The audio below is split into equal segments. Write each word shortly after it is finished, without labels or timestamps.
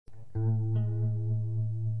Hey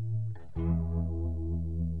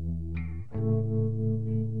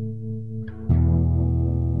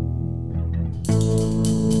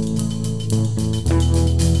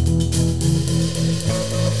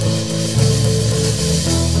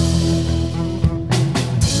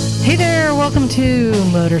there, welcome to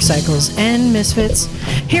Motorcycles and Misfits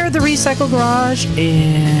here at the Recycle Garage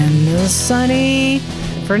in the sunny,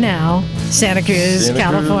 for now, Santa Cruz,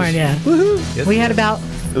 California. Yes, we had about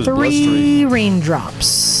 3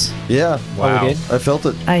 raindrops. Yeah. Wow. Oh, we did? I felt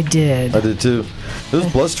it. I did. I did too. It was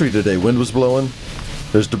blustery today. Wind was blowing.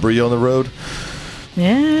 There's debris on the road.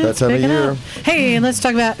 Yeah, that time of year. Hey, let's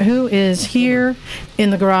talk about who is here in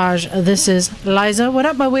the garage. This is Liza. What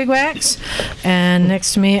up, my wigwags? And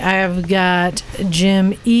next to me, I've got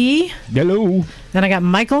Jim E. Hello. Then I got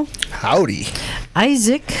Michael. Howdy.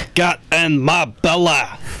 Isaac. Got in my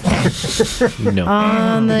Bella. No.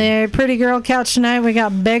 On the pretty girl couch tonight, we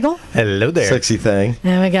got Bagel. Hello there. Sexy thing.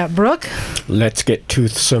 And we got Brooke. Let's get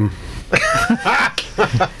toothsome.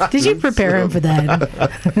 Did you prepare him for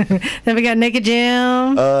that? Then we got Naked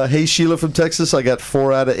Jim. Hey, Sheila from Texas. I got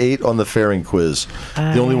 4 out of 8 on the fairing quiz.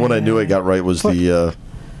 The only one I knew I got right was the...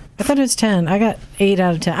 I thought it was 10. I got 8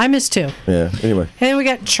 out of 10. I missed 2. Yeah, anyway. And then we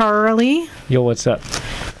got Charlie. Yo, what's up?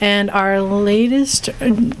 And our latest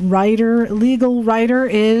legal writer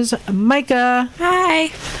is Micah.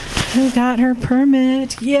 Hi. Who got her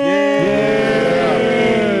permit. Yay!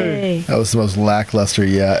 That was the most lackluster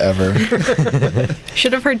ever.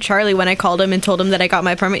 Should have heard Charlie when I called him and told him that I got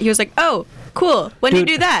my permit. He was like, oh, cool. When did you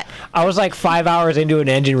do that? I was like 5 hours into an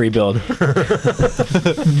engine rebuild.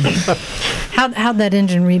 How'd that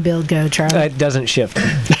engine rebuild go, Charlie? It doesn't shift.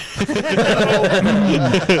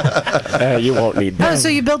 You won't need that. Oh, so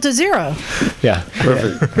you built a 0. Yeah.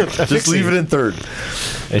 Perfect. Just leave it in third.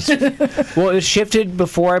 Well, it shifted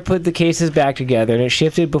before I put the cases back together, and it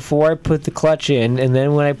shifted before I put the clutch in, and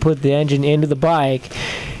then when I put the engine into the bike,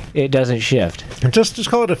 it doesn't shift. Just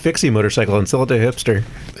call it a fixie motorcycle and sell it to a hipster.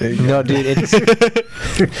 No, dude,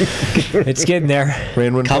 it's getting there.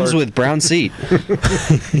 Comes with brown seat.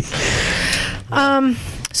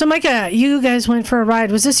 So Micah, you guys went for a ride.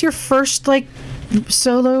 Was this your first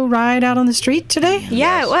solo ride out on the street today?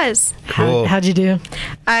 Yeah, it was. Cool. How'd you do?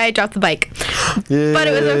 I dropped the bike. But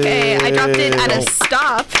it was okay. I dropped it at a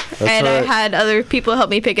stop, and I had other people help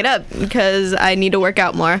me pick it up because I need to work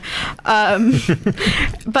out more.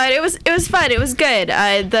 But it was fun. It was good.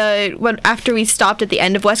 After we stopped at the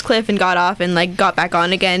end of Westcliff and got off and got back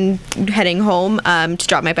on again, heading home to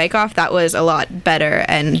drop my bike off, that was a lot better,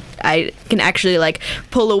 and I can actually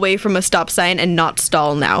pull away from a stop sign and not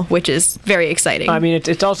stall now, which is very exciting. I mean,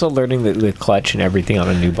 it's also learning the clutch and everything on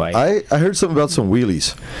a new bike. I heard something about some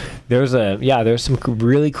wheelies. There's some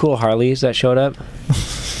really cool Harleys that showed up.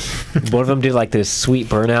 One of them did this sweet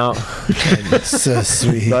burnout. So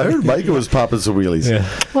sweet. I heard Micah was popping some wheelies. Yeah.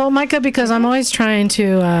 Well, Micah, because I'm always trying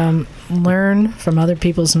to learn from other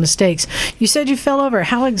people's mistakes. You said you fell over.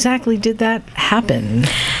 How exactly did that happen?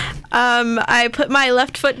 I put my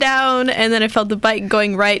left foot down, and then I felt the bike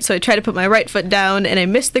going right, so I tried to put my right foot down, and I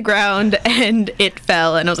missed the ground, and it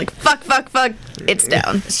fell, and I was like, fuck, it's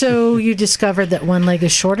down. So you discovered that one leg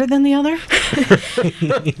is shorter than the other?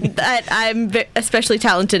 That I'm especially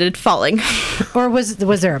talented at falling. Or was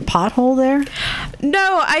there a pothole there?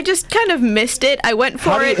 No, I just kind of missed it. I went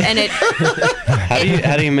for it, and it...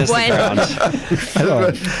 How do you miss the ground?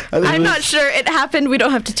 I'm not sure. It happened. We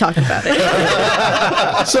don't have to talk about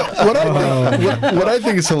it. So what I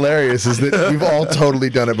think is hilarious is that we've all totally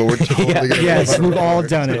done it, but we're totally going to... Yes, we've all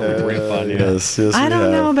done it. Yes, I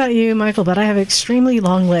don't know about you, Michael, but I have extremely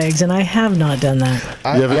long legs, and I have not done that.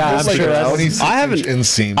 I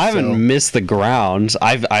haven't missed the ground.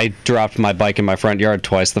 I dropped my bike in my front yard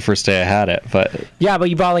twice the first day I had it, but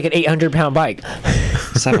you bought an 800-pound bike.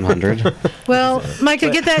 700. Well,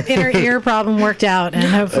 Micah, get that inner ear problem worked out, and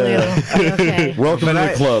hopefully it'll be okay. Welcome to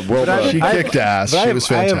the club. Well done. She kicked ass. She was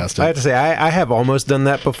fantastic. I have to say, I have almost done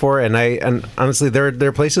that before, and honestly, there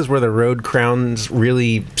are places where the road crowns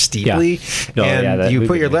really steeply, you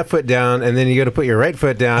put your left foot down, and then you go to put your right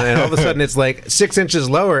foot down, and all of a sudden it's 6 inches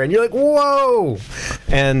lower, and you're like, whoa!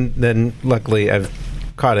 And then luckily I've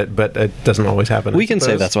caught it, but it doesn't always happen. We can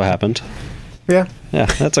say that's what happened. Yeah. Yeah,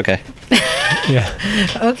 that's okay.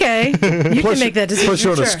 Yeah. Okay, you can make that decision. Plus,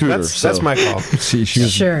 you're on a sure. scooter. That's my call. She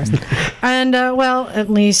was, Sure. And, well, at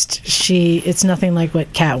least it's nothing like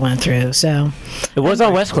what Kat went through, so. It was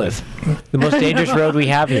on Westcliff, the most dangerous road we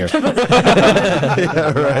have here.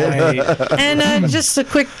 Yeah, right. And just a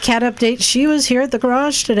quick Kat update. She was here at the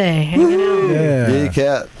garage today, hanging out. Yay,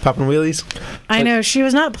 Cat. Popping wheelies. I know, she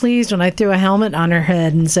was not pleased when I threw a helmet on her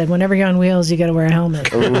head and said, whenever you're on wheels, you got to wear a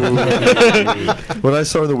helmet. When I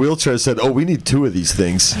saw her in the wheelchair, I said, "Oh, we need 2 of these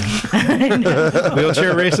things."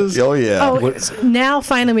 Wheelchair races. Oh yeah. Oh, now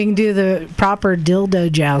finally we can do the proper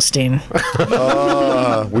dildo jousting.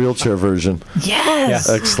 Wheelchair version. Yes.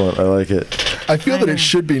 Excellent. I like it. I feel that it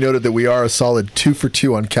should be noted that we are a solid 2 for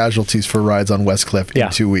 2 on casualties for rides on Westcliff in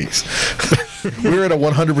 2 weeks. We're at a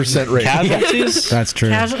 100% rate. Casualties? That's true.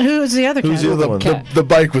 Who's the other Who's the casualty? other one? The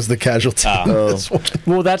bike was the casualty.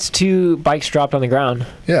 Well, that's 2 bikes dropped on the ground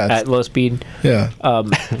Yeah, at low speed. Yeah. Oh,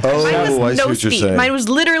 Mine I was see no what you're speed. saying. Mine was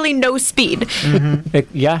literally no speed.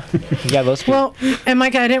 Yeah, low speed. Well, and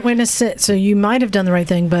Mike, I didn't witness it, so you might have done the right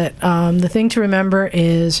thing, but the thing to remember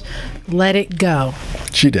is let it go.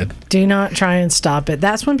 She did. Do not try and stop it.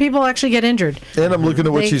 That's when people actually get injured. And I'm looking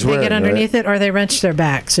at what she's they wearing. get underneath it or they wrench their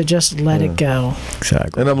back, so just let it go.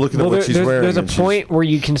 Exactly. And I'm looking at what she's wearing. There's a and she's- point where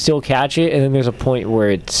you can still catch it, and then there's a point where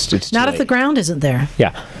it's too Not if late. the ground isn't there.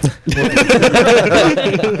 Yeah.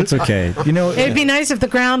 It's okay. You know, It'd be nice if the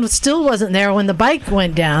ground still wasn't there when the bike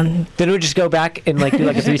went down. Then it would just go back and do like a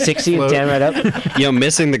 360 and stand right up.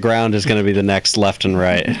 Missing the ground is going to be the next left and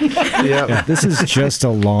right. yeah, this is just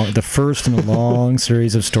the first in a long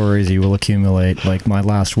series of stories you will accumulate. Like my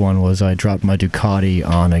last one was I dropped my Ducati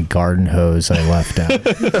on a garden hose I left out.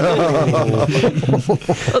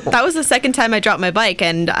 That was the second time I dropped my bike,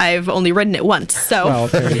 and I've only ridden it once. So Well,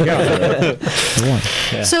 there you go.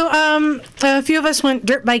 So, a few of us went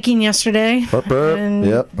dirt biking yesterday, Burp, burp. and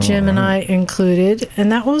Yep. Jim and I included,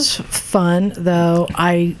 and that was fun. Though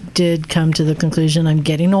I did come to the conclusion I'm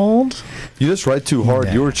getting old. You just ride too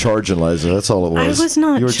hard. You were charging, Liza. That's all it was. I was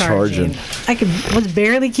not You were charging. I was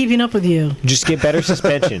barely keeping up with you. Just get better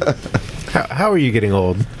suspension. How are you getting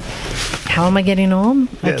old? How am I getting old?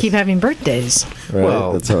 I Yes. keep having birthdays. Right?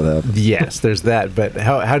 Well, That's how it happened. Yes, there's that. But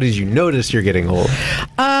how did you notice you're getting old?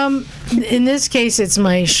 In this case, it's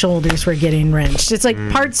my shoulders were getting wrenched. It's like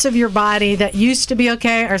parts of your body that used to be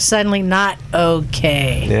okay are suddenly not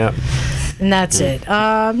okay. Yeah. And that's it.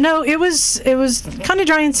 No, it was kind of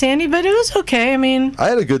dry and sandy, but it was okay. I mean, I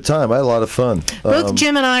had a good time. I had a lot of fun. both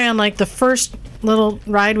Jim and I on like the first little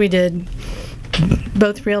ride we did,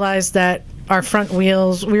 both realized that our front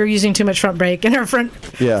wheels, we were using too much front brake, and our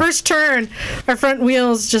first turn, our front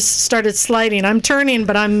wheels just started sliding. I'm turning,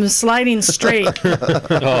 but I'm sliding straight.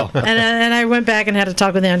 And I went back and had to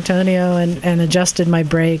talk with Antonio and adjusted my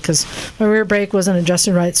brake because my rear brake wasn't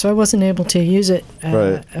adjusted right, so I wasn't able to use it. Right.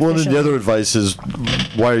 Well, then efficiently. the other advice is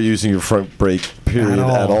why are you using your front brake, period,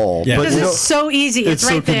 at all? Yeah. But, Because you know, it's so easy. It's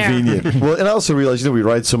so right there. convenient. Well, and I also realized, we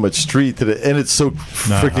ride so much street and it's so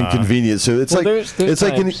freaking convenient. So it's Well, like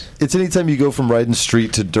there's it's anytime you go from riding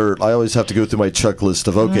street to dirt, I always have to go through my checklist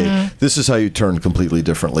of this is how you turn completely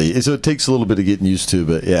differently. So it takes a little bit of getting used to,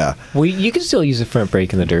 but yeah. Well, you can still use the front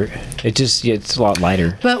brake in the dirt. It's a lot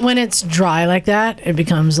lighter. But when it's dry like that, it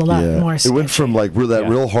becomes a lot more It went from like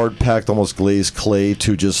real hard packed, almost glazed clay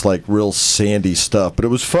to just like real sandy stuff. But it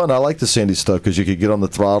was fun. I like the sandy stuff because you could get on the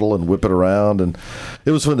throttle and whip it around, and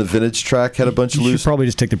it was when the vintage track had a bunch of You loose. should probably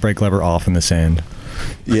just take the brake lever off in the sand.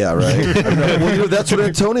 Yeah, right. Well, that's what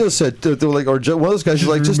Antonio said. They were like, or one of those guys was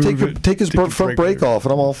like, just take his front brake off,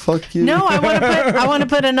 and I'm all, fuck you. No, I want to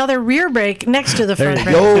put another rear brake next to the front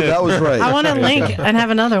brake. Oh, that was right. I want to link and have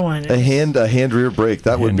another one. a hand rear brake.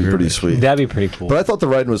 That would be rear pretty brake. sweet. That'd be pretty cool. But I thought the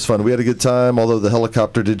riding was fun. We had a good time, although the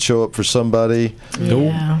helicopter did show up for somebody.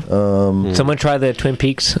 Yeah. Someone try the Twin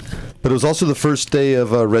Peaks. But it was also the first day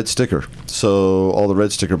of Red Sticker. So all the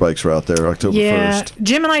Red Sticker bikes were out there October 1st.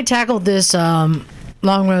 Jim and I tackled this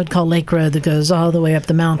long road called Lake Road that goes all the way up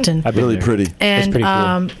the mountain. I've been Really there. pretty. And pretty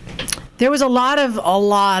cool. there was a lot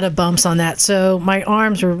of bumps on that. So my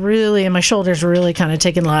arms were really and my shoulders were really kind of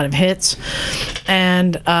taking a lot of hits.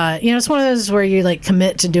 And it's one of those where you like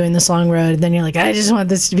commit to doing this long road, and then you're like, I just want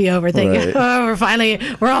this to be over. Thinking,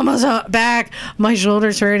 Right. we're almost back. My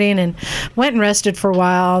shoulders hurting, and went and rested for a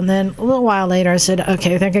while. And then a little while later, I said,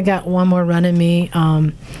 okay, I think I got one more run in me.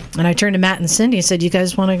 And I turned to Matt and Cindy and said, you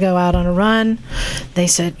guys want to go out on a run? They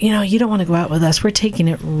said, you don't want to go out with us. We're taking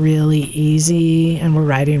it really easy and we're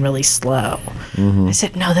riding really slow. Mm-hmm. I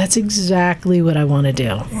said, no, that's exactly what I want to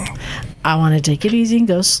do. I want to take it easy and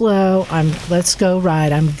go slow. Let's go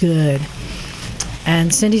ride. I'm good.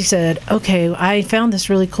 And Cindy said, okay, I found this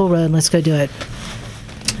really cool road. Let's go do it.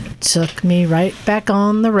 took me right back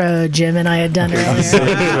on the road Jim and I had done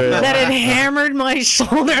earlier. That had hammered my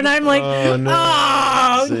shoulder, and I'm like,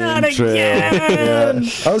 not again. Yeah.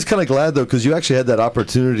 I was kind of glad, though, because you actually had that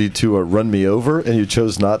opportunity to run me over, and you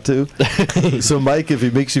chose not to. So, Mike, if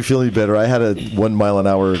it makes you feel any better, I had a 1 mile an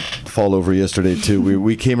hour fall over yesterday, too.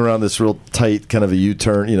 We came around this real tight kind of a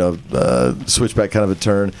U-turn, switchback kind of a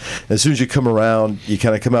turn. And as soon as you come around, you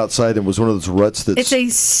kind of come outside, and it was one of those ruts that's... It's a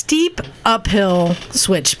steep uphill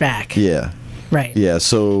switchback. Yeah. Right. Yeah,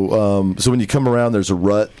 so when you come around, there's a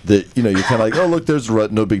rut that, you're kind of like, oh, look, there's a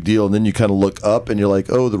rut, no big deal. And then you kind of look up, and you're like,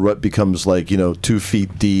 oh, the rut becomes like, 2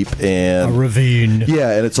 feet deep. And a ravine.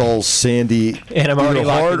 Yeah, and it's all sandy. And I'm already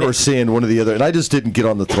hard or sand, one or the other. And I just didn't get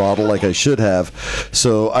on the throttle like I should have.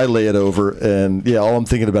 So I lay it over, and, all I'm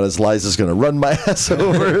thinking about is Liza's going to run my ass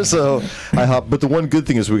over. So I hopped. But the one good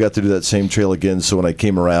thing is we got to do that same trail again. So when I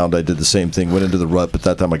came around, I did the same thing, went into the rut, but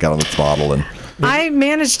that time I got on the throttle. And I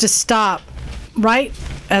managed to stop right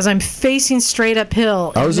as I'm facing straight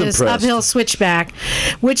uphill in this uphill switchback,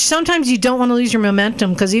 which sometimes you don't want to lose your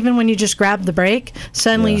momentum, because even when you just grab the brake,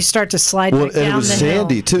 suddenly you start to slide back down the hill. And it was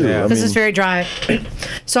sandy, too. Because it's very dry.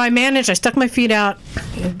 So I stuck my feet out,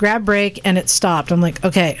 grabbed brake, and it stopped. I'm like,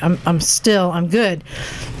 okay, I'm good.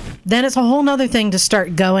 Then it's a whole nother thing to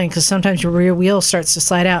start going, because sometimes your rear wheel starts to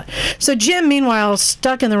slide out. So Jim, meanwhile, is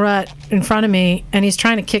stuck in the rut in front of me, and he's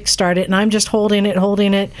trying to kickstart it, and I'm just holding it.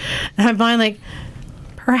 And I'm finally like,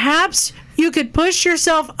 perhaps you could push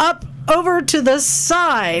yourself up over to the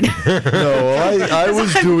side. No, I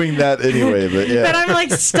was doing that anyway, but yeah. But I'm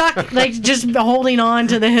like stuck, like just holding on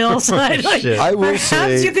to the hillside. Like, I will perhaps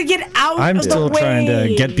say, you could get out I'm of the still way. trying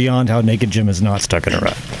to get beyond how Naked Jim is not stuck in a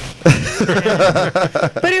rut.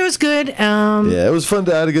 But it was good. Yeah, it was fun.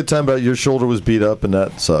 I had a good time, but your shoulder was beat up, and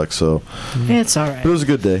that sucks. So it's all right. But it was a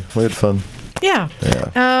good day. We had fun. Yeah.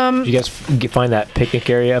 Did you guys find that picnic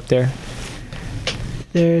area up there?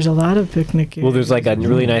 There's a lot of picnic areas. Well, there's like a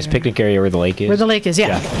really nice picnic area where the lake is. Where the lake is,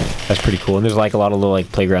 yeah. That's pretty cool. And there's like a lot of little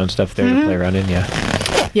like playground stuff there to play around in,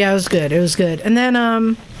 Yeah, it was good. And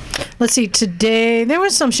then, let's see, today, there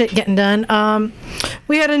was some shit getting done.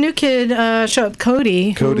 We had a new kid show up,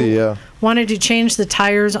 Cody. Cody, wanted to change the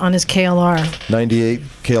tires on his KLR. 98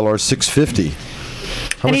 KLR 650.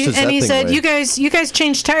 How much does that he thing said, weigh? you guys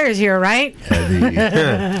change tires here, right? Heavy.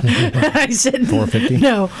 I said, 450?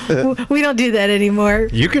 No, we don't do that anymore.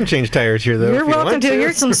 You can change tires here, though. You're welcome to.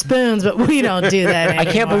 Here's some spoons, but we don't do that anymore.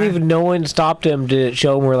 I can't believe no one stopped him to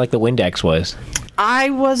show him where like the Windex was.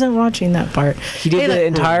 I wasn't watching that part. He did the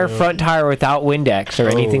entire front tire without Windex or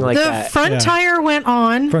anything like that. The front tire went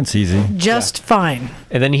on. Front's easy. Just fine.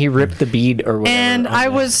 And then he ripped the bead or whatever. And I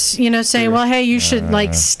was, saying, well, hey, you should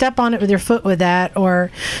step on it with your foot with that,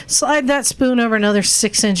 or slide that spoon over another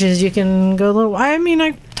 6 inches. You can go a little.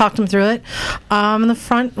 I talked him through it. And the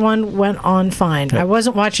front one went on fine. Yep. I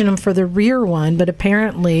wasn't watching him for the rear one, but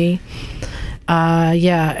apparently.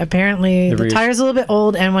 Apparently the tire's a little bit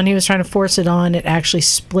old, and when he was trying to force it on, it actually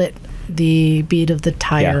split the bead of the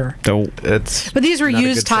tire. Yeah. But these were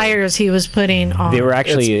used tires he was putting on. They were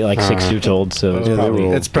actually like 6 years old, so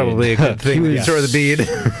it's probably a good thing to throw the bead.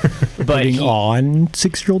 But on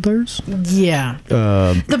 6-year-old tires? Yeah.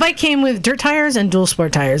 The bike came with dirt tires and dual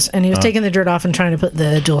sport tires, and he was taking the dirt off and trying to put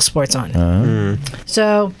the dual sports on.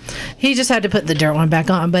 So he just had to put the dirt one back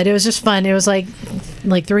on, but it was just fun. It was like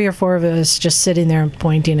 3 or 4 of us just sitting there and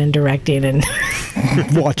pointing and directing and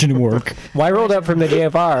watching him work. Well, I rolled up from the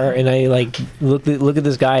DFR and I look at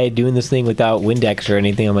this guy doing this thing without Windex or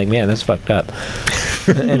anything. I'm like, man, that's fucked up.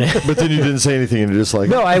 But then you didn't say anything, and you're just like,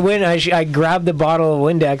 no, I went. I grabbed the bottle of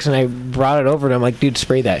Windex and I brought it over, and I'm like, dude,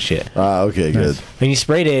 spray that shit. Okay, good. And he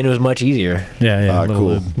sprayed it, and it was much easier. Yeah,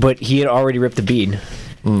 cool. But he had already ripped the bead.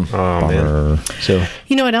 Oh man. So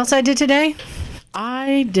you know what else I did today?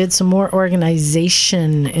 I did some more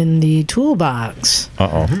organization in the toolbox.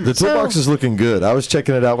 The toolbox is looking good. I was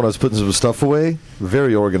checking it out when I was putting some stuff away.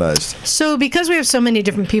 Very organized. So because we have so many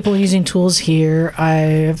different people using tools here, I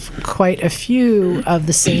have quite a few of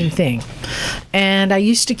the same thing. And I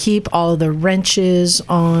used to keep all of the wrenches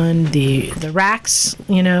on the racks,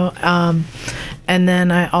 and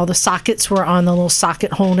then all the sockets were on the little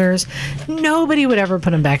socket holders. Nobody would ever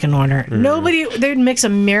put them back in order. They'd mix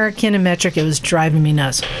American and metric. It was driving me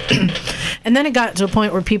nuts. And then it got to a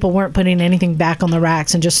point where people weren't putting anything back on the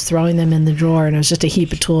racks and just throwing them in the drawer, and it was just a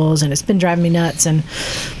heap of tools, and it's been driving me nuts. And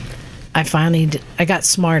I finally I got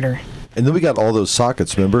smarter. And then we got all those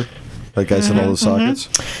sockets, remember? Like icing all the sockets.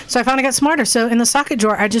 So I finally got smarter. So in the socket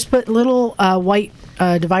drawer, I just put little white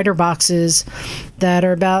divider boxes that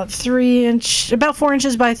are about 4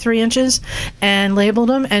 inches by 3 inches, and labeled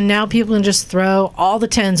them. And now people can just throw all the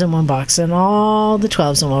 10s in one box, and all the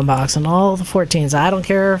 12s in one box, and all the 14s. I don't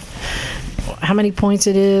care how many points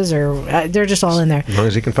it is, or they're just all in there. As long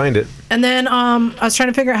as you can find it. And then I was trying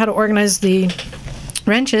to figure out how to organize the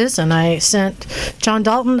wrenches, and I sent John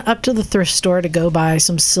Dalton up to the thrift store to go buy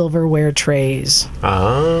some silverware trays.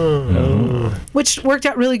 Which worked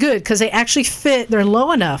out really good because they actually fit. They're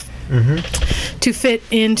low enough to fit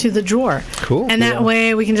into the drawer. Cool. And that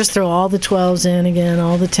way we can just throw all the 12s in again,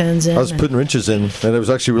 all the 10s in. I was putting wrenches in, and it was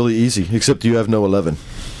actually really easy, except you have no 11.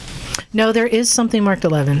 No, there is something marked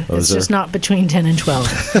 11. It's just not between 10 and 12.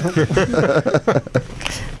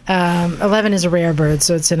 11 is a rare bird,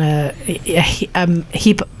 so it's in a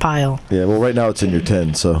heap pile. Yeah, well, right now it's in your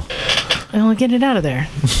 10, so. Well, get it out of there.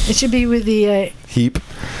 It should be with the heap.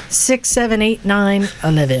 6, 7, 8, 9,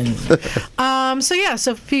 11.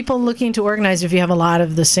 So people looking to organize, if you have a lot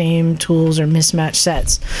of the same tools or mismatched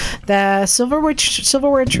sets, the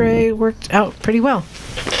silverware tray worked out pretty well.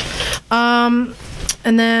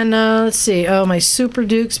 And then, let's see. Oh, my Super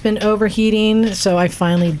Duke's been overheating, so I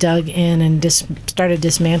finally dug in and started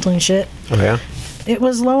dismantling shit. Oh, yeah? It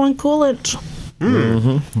was low on coolant.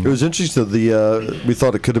 It was interesting. We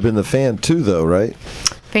thought it could have been the fan, too, though, right?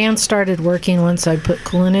 Fan started working once I put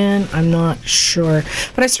coolant in. I'm not sure.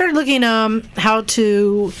 But I started looking how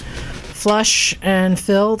to flush and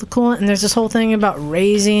fill the coolant, and there's this whole thing about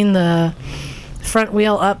raising the front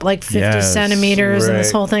wheel up like 50 centimeters, and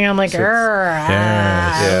this whole thing. I'm like, so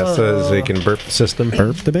you can burp the system.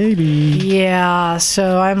 Burp the baby. Yeah,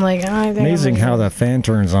 so I'm like, amazing how the fan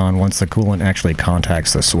turns on once the coolant actually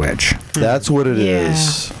contacts the switch. That's what it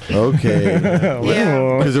is. Okay.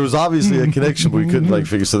 Because there was obviously a connection, but we couldn't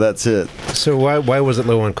figure. So that's it. So why was it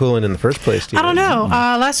low on coolant in the first place? I don't know.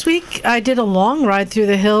 Last week I did a long ride through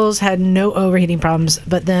the hills, had no overheating problems.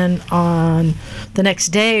 But then on the next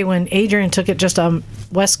day, when Adrian took it just on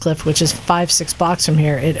West Cliff, which is 5-6 blocks from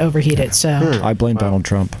here, it overheated. So I blame Donald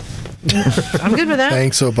Trump. I'm good with that.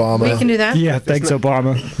 Thanks, Obama. We can do that. Yeah, thanks,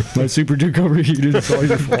 Obama. My Super Duke overheated. It's all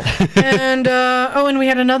your fault. And and we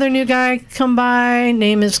had another new guy come by.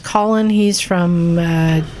 Name is Colin. He's from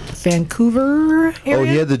Vancouver area. Oh,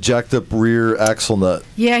 he had the jacked up rear axle nut.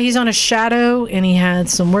 Yeah, he's on a Shadow, and he had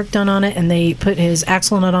some work done on it, and they put his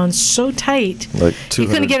axle nut on so tight he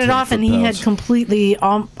couldn't get it off, and he had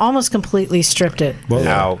almost completely stripped it.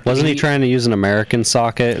 Well, wasn't he trying to use an American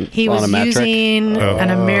socket? He was using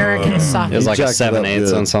an American socket. It was like a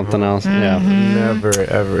 7/8 on something else. Yeah, never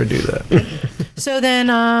ever do that. So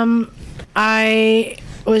then I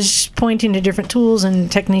was pointing to different tools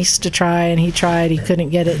and techniques to try, and he tried. He couldn't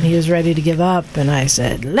get it, and he was ready to give up. And I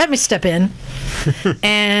said, "Let me step in,"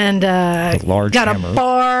 and got hammer. a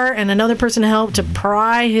bar and another person helped to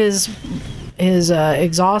pry his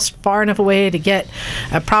exhaust far enough away to get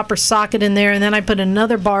a proper socket in there, and then I put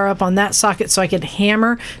another bar up on that socket so I could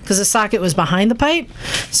hammer, because the socket was behind the pipe.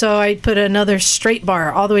 So I put another straight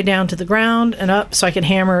bar all the way down to the ground and up so I could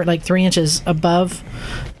hammer like 3 inches above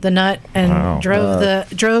the nut, and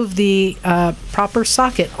drove the proper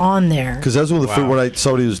socket on there. Because that's one of the when I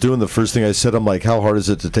saw what he was doing, the first thing I said, I'm like, how hard is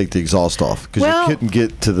it to take the exhaust off? Because you couldn't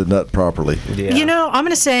get to the nut properly. Yeah. I'm going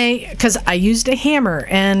to say, because I used a hammer,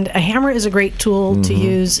 and a hammer is a great tool to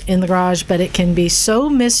use in the garage, but it can be so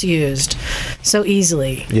misused so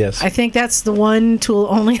easily. Yes. I think that's the one tool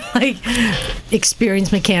only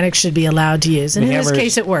experienced mechanics should be allowed to use. And in this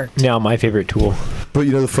case, it worked. Now my favorite tool. But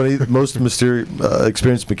the funny, most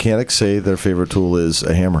experienced mechanics say their favorite tool is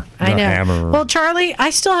a hammer. I know. Hammer. Well, Charlie,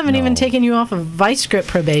 I still haven't even taken you off of vice grip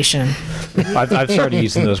probation. I've started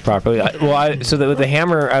using those properly. With the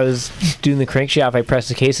hammer, I was doing the crankshaft. I pressed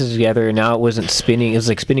the cases together, and now it wasn't spinning. It was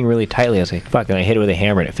like spinning really tightly. I was like, "Fuck!" And I hit it with a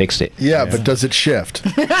hammer, and it fixed it. Yeah, but does it shift?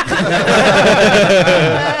 But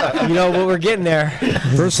we're getting there.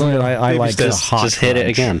 Personally, I like to just hit it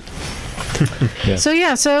again. So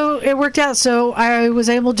it worked out. So I was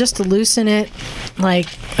able just to loosen it like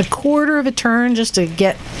a quarter of a turn just to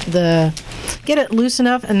get it loose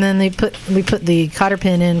enough, and then we put the cotter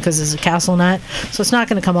pin in because it's a castle nut, so it's not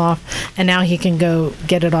going to come off. And now he can go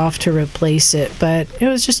get it off to replace it. But it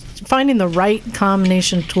was just finding the right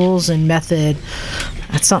combination of tools and method.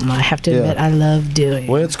 That's something I have to admit I love doing.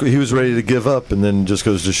 Well, he was ready to give up, and then just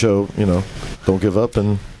goes to show, don't give up.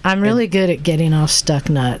 And I'm really good at getting off stuck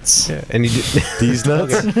nuts. Yeah, and these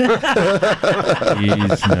nuts. These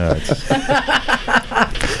nuts.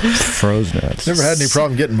 Froze nuts. Never had any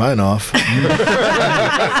problem getting mine off.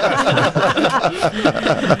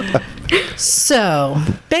 So,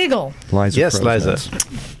 Bagel. Liza Yes, froze Liza. nuts.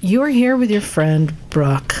 You are here with your friend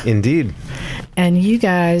Brooke, Indeed. and you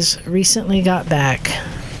guys recently got back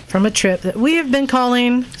from a trip that we have been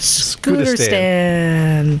calling Scooter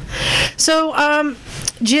Stand. So,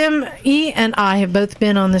 Jim, E, and I have both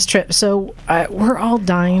been on this trip, so we're all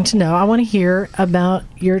dying to know. I want to hear about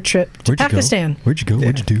your trip to Pakistan. Where'd you go?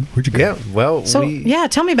 What'd you do? Where'd you go? Yeah, well, So,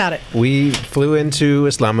 tell me about it. we flew into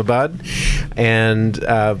Islamabad and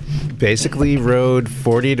basically rode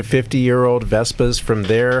 40 to 50-year-old Vespas from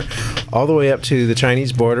there all the way up to the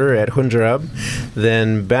Chinese border at Hunjarab,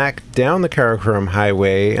 then back down the Karakoram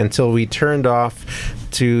Highway until we turned off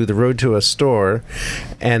to the road to a store,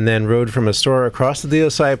 and then rode from a store across the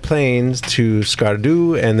Deosai Plains to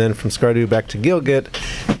Skardu, and then from Skardu back to Gilgit,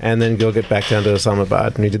 and then Gilgit back down to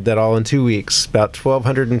Islamabad. And we did that all in 2 weeks, about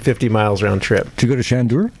 1,250 miles round trip. Did you go to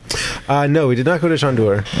Shandur? No, we did not go to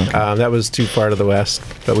Chandur. Okay. That was too far to the west,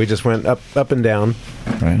 but we just went up and down.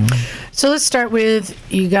 Right on. So let's start with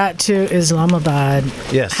you got to Islamabad.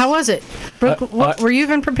 Yes. How was it? Brooke, were you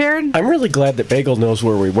even prepared? I'm really glad that Bagel knows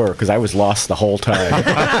where we were because I was lost the whole time.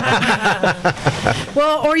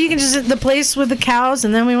 Well, or you can just the place with the cows,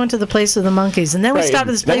 and then we went to the place with the monkeys, and then we stopped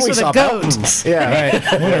at this place with a goat. Mountains. Yeah,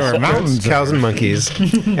 right. There were mountains. Cows and monkeys,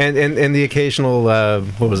 and the occasional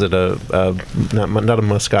what was it? Not a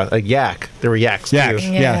muscat, a yak. There were yaks. Yak.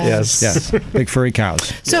 Too. Yes. Big furry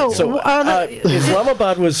cows. So,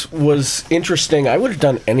 Islamabad was interesting. I would have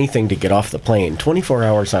done anything to get off the plane. 24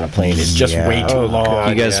 hours on a plane is just way too long. God,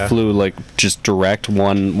 You guys flew like just direct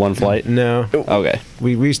one flight? No. Okay.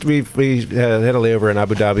 We had a layover in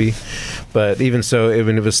Abu Dhabi, but even so, it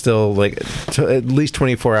was still like at least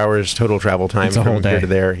 24 hours total travel time It's a from whole day. here to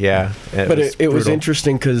there. Yeah, But it was brutal.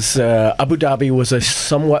 interesting because Abu Dhabi was a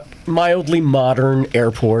somewhat mildly modern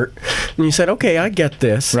airport. And you said, okay, I get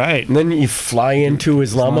this. Right. And then you fly into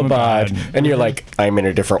Islamabad, and you're like, I'm in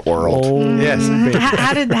a different world. Yes.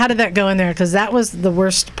 how did that go in there? Because that was the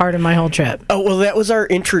worst part of my whole trip. Oh, well, that was our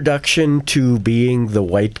introduction to being the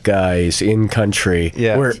white guys in country,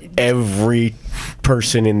 where every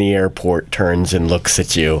person in the airport turns and looks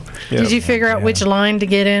at you. Did you figure out which line to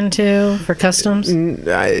get into for customs?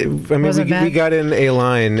 I mean, we got in a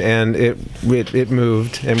line and it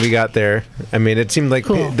moved and we got there. I mean, it seemed like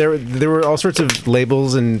there were all sorts of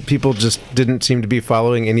labels and people just didn't seem to be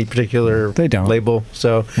following any particular label.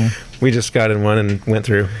 So we just got in one and went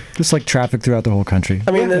through. Just like traffic throughout the whole country.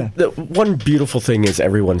 I mean, the one beautiful thing is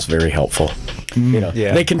everyone's very helpful. You know,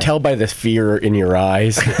 they can tell by the fear in your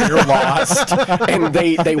eyes that you're lost, and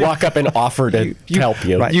they walk up and offer to help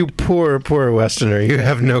you. Right. You poor Westerner. You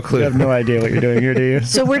have no clue. You have no idea what you're doing here, do you?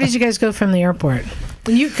 So where did you guys go from the airport?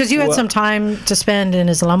 Because you had some time to spend in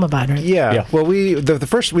Islamabad, right? Yeah. Well, we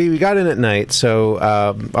got in at night, so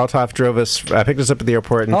Altaf picked us up at the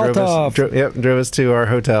airport and drove us to our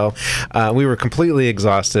hotel. We were completely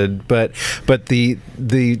exhausted, but the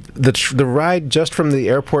ride just from the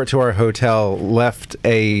airport to our hotel left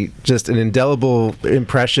just an indelible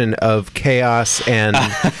impression of chaos and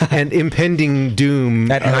impending doom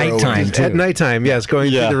at nighttime. At nighttime, yes, going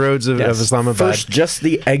through the roads of Islamabad. First, just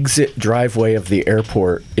the exit driveway of the airport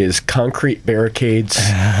is concrete barricades,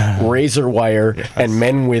 razor wire, and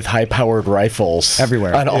men with high-powered rifles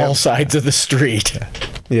everywhere on all sides of the street.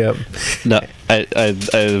 Yep. No, I had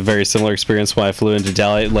a very similar experience when I flew into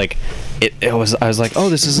Delhi. Like, I was like, oh,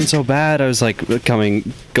 this isn't so bad. I was like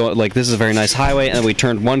going like, this is a very nice highway, and then we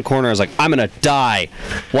turned one corner. I was like, I'm gonna die.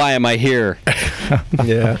 Why am I here?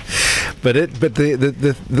 Yeah, but at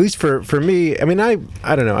least for me, I mean, I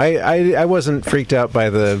don't know. I wasn't freaked out by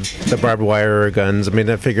the barbed wire or guns. I mean,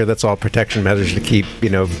 I figure that's all protection measures to keep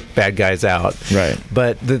bad guys out. Right.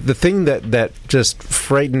 But the thing that just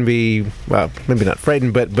frightened me, well, maybe not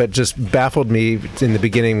frightened, but just baffled me in the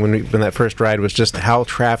beginning when that first ride was just how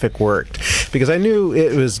traffic worked. Because I knew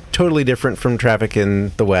it was totally different from traffic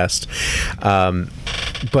in the West,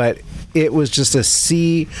 but it was just a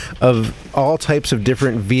sea of all types of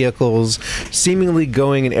different vehicles, seemingly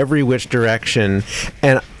going in every which direction,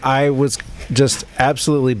 and I was just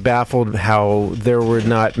absolutely baffled how there were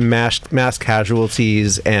not mass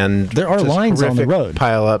casualties and there are lines on the road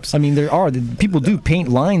pile-ups. I mean, there are people do paint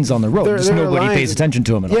lines on the road. Just nobody pays attention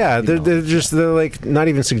to them at all. Yeah, they're like not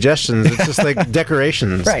even suggestions. It's just like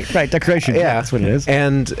decorations. Right, decorations. Yeah, that's what it is.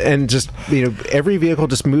 And just every vehicle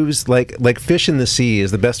just moves like fish in the sea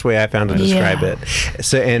is the best way I found to describe it.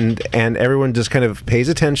 So and everyone just kind of pays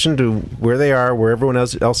attention to where they are, where everyone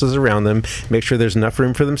else is around them. Make sure there's enough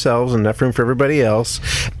room for themselves and enough room for for everybody else,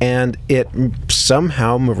 and it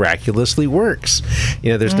somehow miraculously works.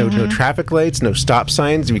 There's no traffic lights, no stop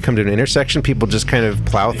signs. If you come to an intersection, people just kind of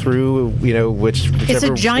plow through. Whichever. It's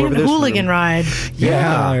a giant hooligan ride.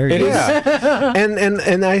 Yeah, it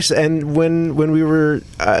is. And when we were,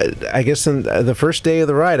 I guess, in the first day of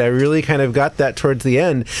the ride, I really kind of got that towards the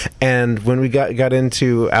end. And when we got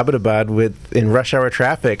into Abbottabad in rush hour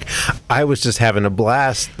traffic, I was just having a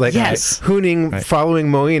blast, hooning, following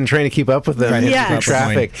Moeen, trying to keep up with them in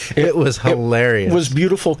traffic. It was hilarious. It was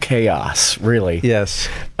beautiful chaos, really. Yes.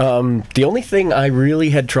 The only thing I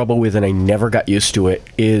really had trouble with, and I never got used to it,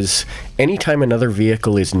 is anytime another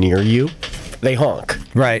vehicle is near you, they honk.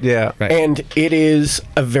 Right. Yeah. Right. And it is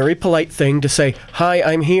a very polite thing to say, "Hi,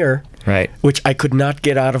 I'm here." Right. Which I could not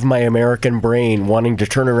get out of my American brain, wanting to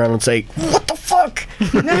turn around and say, "What the fuck?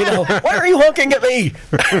 Why are you honking at me?"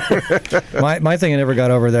 My thing I never got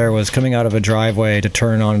over there was coming out of a driveway to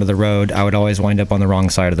turn onto the road. I would always wind up on the wrong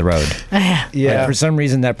side of the road. Yeah. For some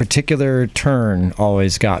reason, that particular turn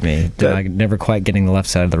always got me. I never quite getting the left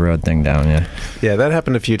side of the road thing down. Yeah. Yeah, that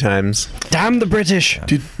happened a few times. Damn the British!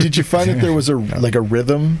 Did you find that there was a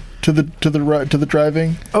rhythm to the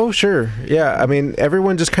driving? Oh, sure. Yeah. I mean,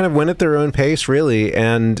 everyone just kind of went at their own pace, really.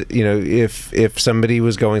 And if somebody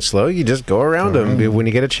was going slow, you just go around them. When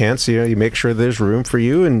you get a chance, you make sure there's room for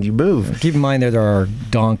you and you move. Keep in mind there are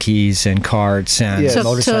donkeys and carts and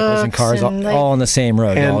motorcycles and cars all on the same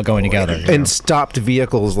road, all going together. And stopped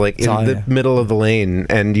vehicles in the middle of the lane,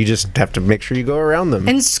 and you just have to make sure you go around them.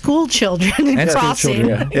 And school children crossing.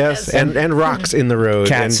 Yes, and rocks in the road.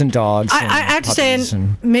 Cats and dogs. I have to say,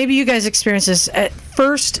 and maybe you guys experienced this. At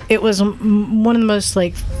first, it was one of the most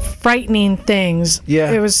frightening things.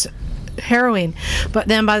 Yeah. It was harrowing. But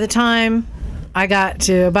then by the time I got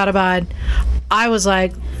to Abbottabad, I was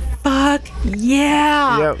like, fuck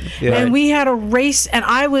yeah. Yep. And we had a race, and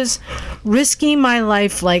I was risking my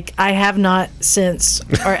life like I have not since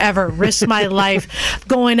or ever risked my life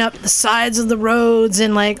going up the sides of the roads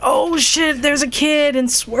and oh shit, there's a kid,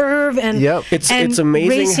 and swerve and it's amazing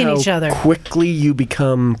racing how each other. quickly you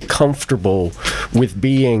become comfortable with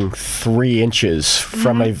being 3 inches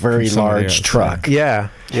from a very large truck. Yeah.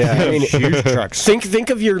 I mean, huge trucks.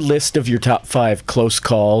 Think of your list of your top 5 close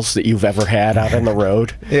calls that you've ever had out on the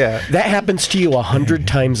road. Yeah. That happens to you 100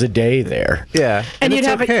 times a day there. Yeah. And you'd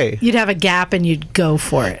have a gap and you'd go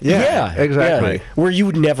for it. Yeah, exactly. Yeah, where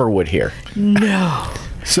you never would here. No.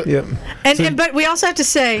 So, but we also have to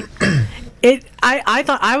say, I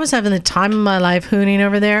thought I was having the time of my life hooning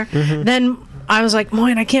over there. Mm-hmm. Then I was like,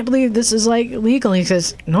 Moin, I can't believe this is legal. He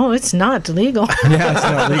says, no, it's not legal. Yeah, it's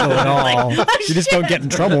not legal at all. You just don't get in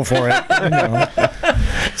trouble for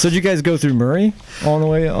it. So did you guys go through Murray on the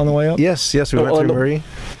way up? Yes, we went through Murray.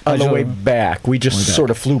 On the way back, we just sort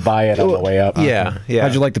of flew by it on the way up. Yeah.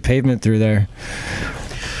 How'd you like the pavement through there?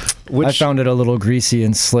 I found it a little greasy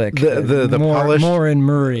and slick. The polished, more in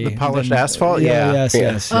Murray. The polished asphalt?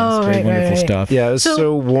 Yes. Oh, very wonderful stuff. Yeah, it was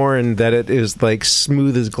so worn that it is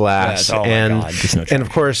smooth as glass. Yes, my God. And of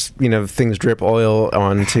course, things drip oil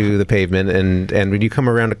onto the pavement, and when you come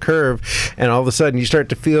around a curve and all of a sudden you start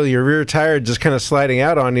to feel your rear tire just kind of sliding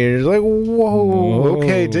out on you, you're like, whoa,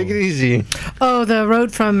 okay, take it easy. Oh, the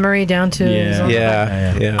road from Murray down to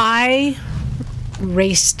Yeah. I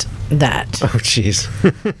raced that. Oh, jeez.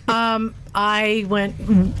 I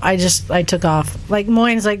took off.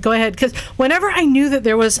 Moyne's go ahead. Because whenever I knew that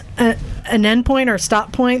there was an end point or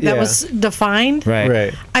stop point that was defined,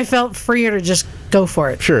 right. I felt freer to just go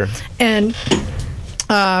for it. Sure. And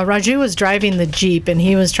Raju was driving the Jeep, and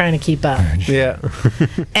he was trying to keep up. Yeah.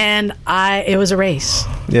 And it was a race.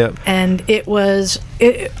 Yeah. And it was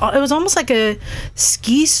almost like a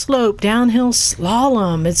ski slope downhill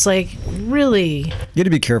slalom. It's really. You had to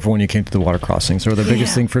be careful when you came to the water crossings. Or the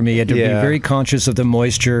biggest thing for me, you had to be very conscious of the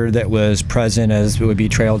moisture that was present as it would be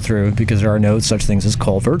trailed through, because there are no such things as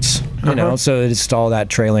culverts. So it's all that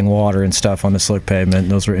trailing water and stuff on the slick pavement.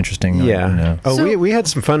 Those were interesting. Yeah. We had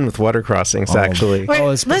some fun with water crossings actually.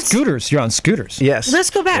 It's scooters. You're on scooters. Yes. Let's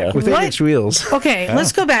go back. With 8-inch wheels. Okay,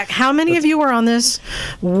 let's go back. How many of you were on this?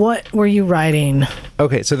 What were you riding?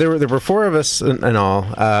 Okay, so there were 4 of us in all.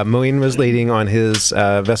 Moeen was leading on his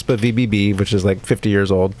Vespa VBB, which is 50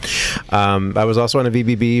 years old. I was also on a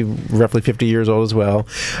VBB, roughly 50 years old as well.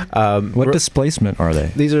 What displacement are they?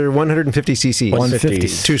 These are 150 cc. 150.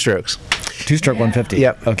 2 strokes. 2-stroke 150.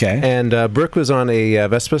 Yep. Okay. And Brooke was on a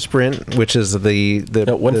Vespa Sprint, which is the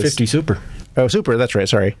 150 Super. Oh, Super. That's right.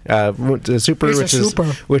 Sorry, Super,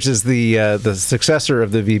 which is the successor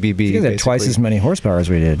of the VBB. You had twice as many horsepower as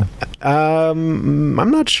we did. I'm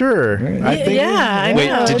not sure. I think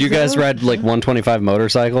Wait, did you guys ride like 125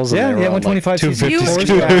 motorcycles? Yeah, 125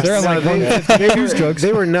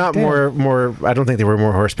 They were not more. I don't think they were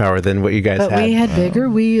more horsepower than what you guys had. But we had bigger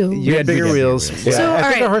wheels. You had bigger wheels. Yeah. So,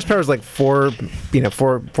 I think our horsepower was like four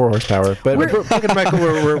horsepower. But Brooke and Michael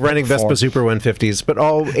were running Vespa Super 150s, but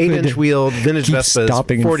all 8-inch wheeled vintage Vespas,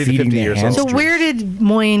 40 to 50 years old. So where did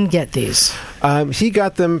Moyne get these? He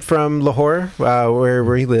got them from Lahore,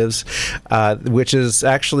 where he lives, which is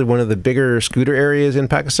actually one of the bigger scooter areas in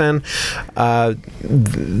Pakistan. A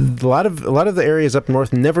lot of the areas up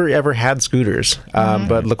north never ever had scooters,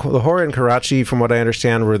 but Lahore and Karachi, from what I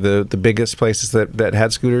understand, were the biggest places that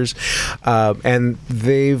had scooters, and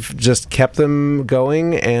they've just kept them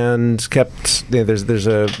going and kept. There's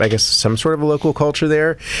I guess some sort of a local culture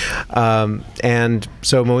there, and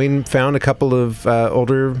so Moeen found a couple of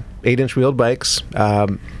older 8-inch wheeled bikes.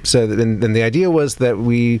 So then the idea was that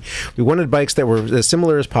we wanted bikes that were as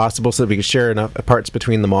similar as possible so that we could share enough parts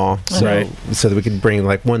between them all. So that we could bring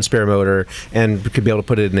like one spare motor and we could be able to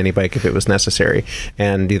put it in any bike if it was necessary,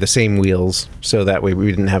 and do the same wheels so that way we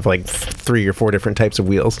didn't have like 3 or 4 different types of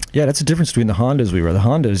wheels. Yeah, that's the difference between the Hondas we were. The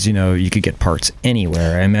Hondas, you could get parts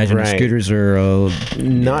anywhere. I imagine the scooters are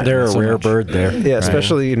they're a rare bird there. Yeah,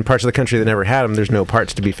 especially in parts of the country that never had them. There's no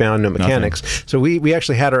parts to be found, no mechanics. Nothing. So we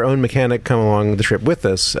actually had our own mechanic come along the trip with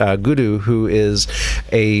us, Gudu, who is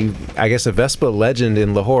a Vespa legend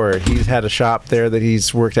in Lahore. He's had a shop there that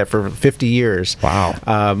he's worked at for 50 years.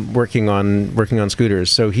 Wow. Working on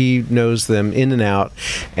scooters, so he knows them in and out,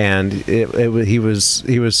 and he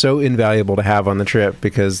was so invaluable to have on the trip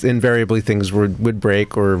because invariably things would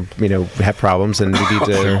break or have problems, and we need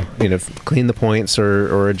to clean the points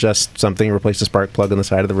or adjust something, replace the spark plug on the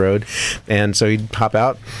side of the road, and so he'd hop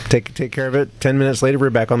out, take care of it. 10 minutes later, we're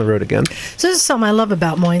back on the road again. So this is something I love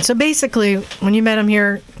about Moyne. So basically, when you met him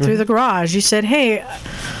here through the garage, you said, "Hey,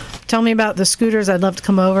 tell me about the scooters. I'd love to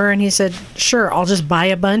come over." And he said, "Sure, I'll just buy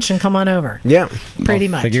a bunch and come on over." Yeah, pretty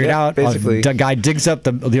much. Figure it out. Basically, the guy digs up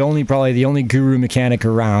the only guru mechanic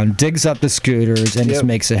around, digs up the scooters, and just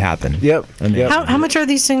makes it happen. Yep. How much are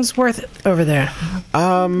these things worth over there?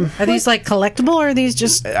 Are these like collectible, or are these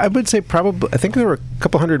just? I would say probably. I think there were a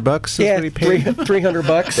couple $100. Yeah, what he paid.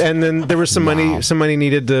 $300. And then there was some money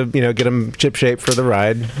needed to get them chip shape for the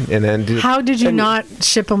ride. And then how did you not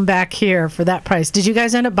ship them back here for that price? Did you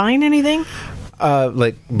guys end up buying anything?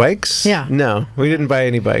 Like bikes? Yeah. No, we didn't buy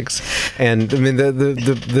any bikes. And I mean,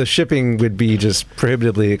 the shipping would be just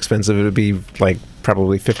prohibitively expensive. It would be like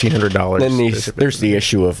probably $1,500. Then there's the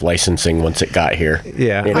issue of licensing once it got here.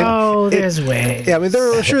 Yeah. There's ways. Yeah, I mean,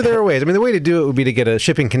 there are ways. I mean, the way to do it would be to get a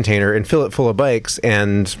shipping container and fill it full of bikes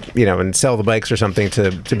and sell the bikes or something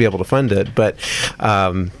to be able to fund it. But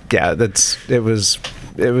it was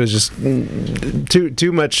just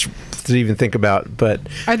too much to even think about. But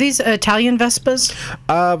are these Italian Vespas?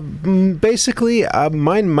 Basically,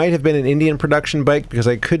 mine might have been an Indian production bike because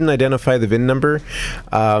I couldn't identify the VIN number.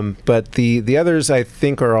 But the others I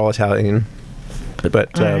think are all Italian.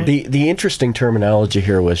 But the interesting terminology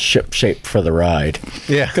here was ship shape for the ride.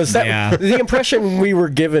 Yeah, because the impression we were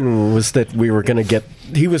given was that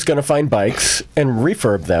he was going to find bikes and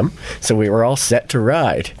refurb them, so we were all set to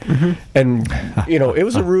ride. Mm-hmm. And it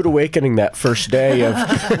was a rude awakening that first day of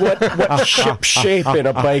what ship shape in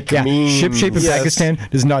a bike means. Ship shape in Pakistan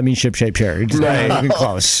does not mean ship shape here. It's not even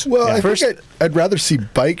close. Well, I think I'd rather see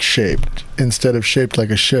bike shaped instead of shaped like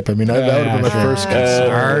a ship. I mean, that would have been my first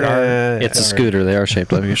concern. It's a scooter. They are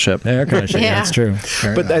shaped like a ship. They are kind of shaped. Yeah. That's true.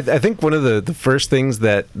 But I think one of the first things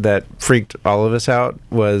that freaked all of us out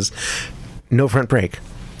was no front brake.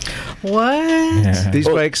 What? Yeah. These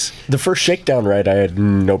bikes. The first shakedown ride, I had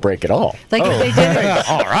no brake at all. They did.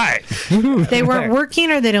 All right. They weren't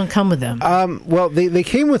working, or they don't come with them. Well, they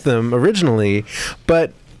came with them originally,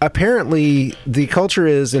 but apparently the culture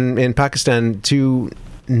is in Pakistan to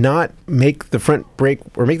not make the front brake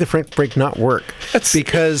or make the front brake not work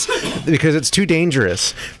because it's too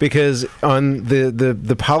dangerous. Because on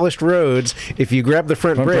the polished roads, if you grab the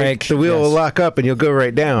front brake, the wheel will lock up and you'll go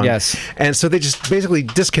right down. Yes. And so they just basically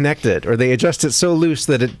disconnect it, or they adjust it so loose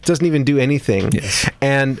that it doesn't even do anything. Yes.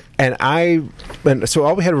 And so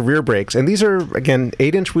all we had were rear brakes, and these are again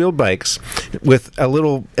 8-inch wheeled bikes with a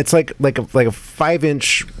little. It's like a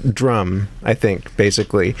 5-inch drum, I think,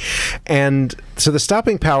 basically, and so the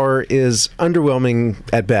stopping power is underwhelming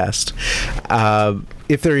at best,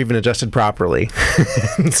 if they're even adjusted properly.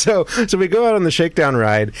 so we go out on the shakedown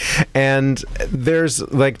ride, and there's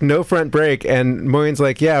like no front brake, and Moyne's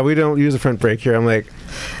like, "Yeah, we don't use a front brake here." I'm like,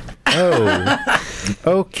 Oh,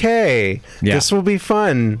 okay. Yeah. This will be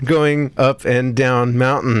fun going up and down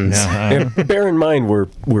mountains. And bear in mind, we're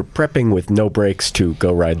prepping with no brakes to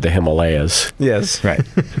go ride the Himalayas. Yes, right.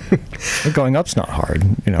 Going up's not hard,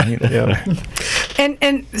 Yeah.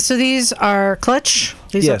 And so these are clutch.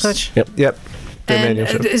 These are clutch. Yep. And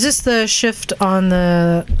is this the shift on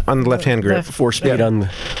the left-hand grip? 4-speed on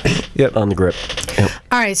the grip. Yep.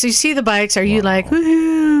 All right, so you see the bikes. Are you like,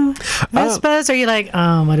 woohoo, Vespas? Are you like,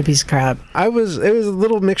 oh, what a piece of crap? It was a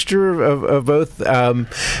little mixture of both,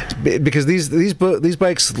 because these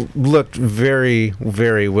bikes looked very,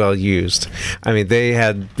 very well used. I mean, they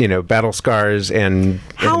had battle scars and.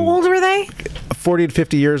 How old were they? 40 to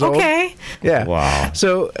 50 years old. Okay. Yeah. Wow.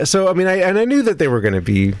 So I mean, I knew that they were going to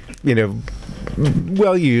be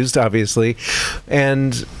well used, obviously,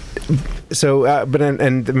 and so I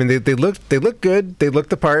mean they looked good. They looked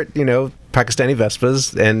the part, Pakistani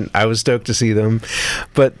Vespas, and I was stoked to see them.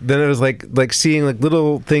 But then it was like seeing like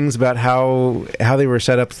little things about how they were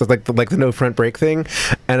set up, like the no front brake thing,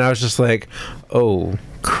 and I was just like, oh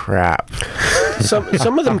crap. Some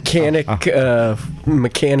of the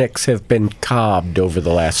mechanics have been cobbed over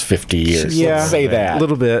the last 50 years. Yeah, let's say that. A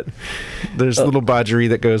little bit. There's a little bodgery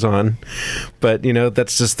that goes on, but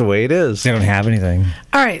that's just the way it is. They don't have anything.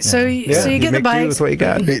 All right, so you get the bikes. With what you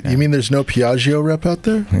got. Wait, you mean there's no Piaggio rep out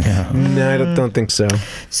there? Yeah. No, I don't think so.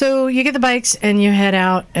 So you get the bikes and you head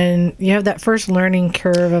out, and you have that first learning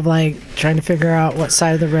curve of like trying to figure out what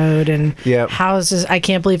side of the road and how is this. I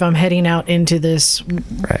can't believe I'm heading out into this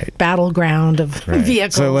battleground of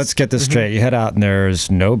vehicles. So let's get this straight. You head out and there's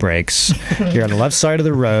no brakes. You're on the left side of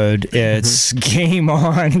the road. It's game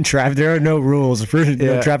on. There are no rules.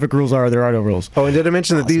 No traffic rules there are no rules. Oh, and did I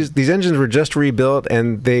mention that these engines were just rebuilt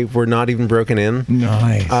and they were not even broken in?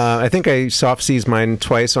 Nice. I think I soft seized mine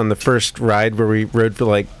twice on the first ride where we rode for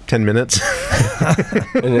like 10 minutes.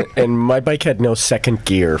 and my bike had no second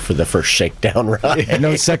gear for the first shakedown ride.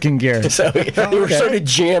 No second gear. So we were sort of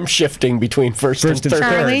jam shifting between first and third.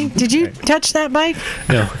 Charlie, did you touch that bike?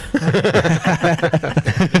 No.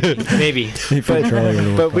 Maybe.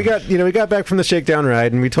 But we got back from the shakedown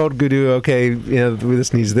ride and we told Gudu, okay,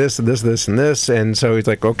 this needs this and this and this, and so he's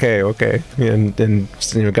like, okay,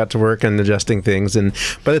 and got to work on adjusting things. And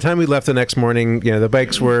by the time we left the next morning, the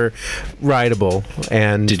bikes were rideable.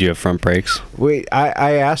 And did you have front brakes?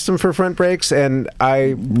 I asked him for front brakes, and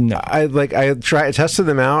I tested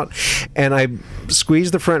them out, and I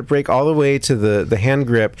squeezed the front brake all the way to the hand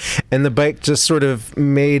grip, and the bike just sort of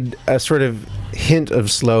made a sort of hint of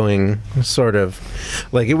slowing, sort of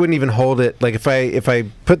like it wouldn't even hold it. Like if I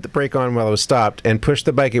put the brake on while I was stopped and pushed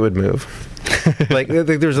the bike, it would move. Like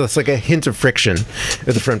there's like a hint of friction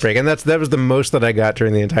at the front brake, and that was the most that I got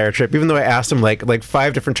during the entire trip. Even though I asked him like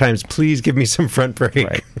 5 different times, please give me some front brake.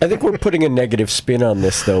 Right. I think we're putting a negative spin on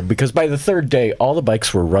this though, because by the third day, all the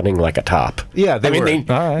bikes were running like a top. Yeah,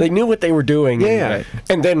 they knew what they were doing. Yeah,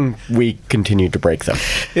 and then we continued to break them.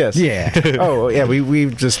 Yes. Yeah. Oh yeah, we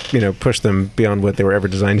just pushed them beyond what they were ever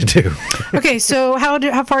designed to do. Okay, so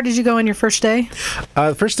how far did you go on your first day?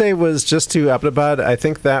 The first day was just to Ahmedabad. I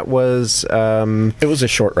think that was. It was a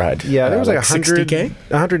short ride. Yeah, it was like 60K?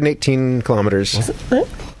 118 kilometers. Was it?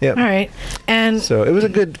 Yeah. All right, and so it was a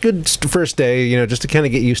good first day. just to kind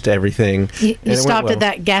of get used to everything. You stopped at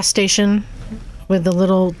that gas station with the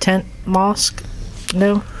little tent mosque.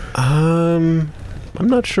 No. I'm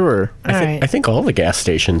not sure. I think all the gas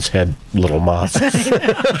stations had little mosques.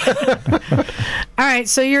 All right,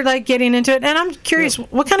 so you're like getting into it, and I'm curious,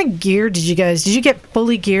 what kind of gear did you get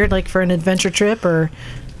fully geared like for an adventure trip or?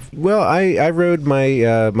 Well, I rode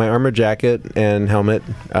my my armor jacket and helmet,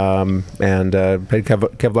 and had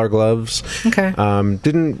Kevlar gloves. Okay.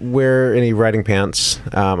 Didn't wear any riding pants.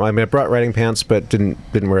 I brought riding pants, but didn't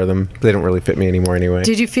wear them. They don't really fit me anymore anyway.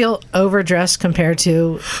 Did you feel overdressed compared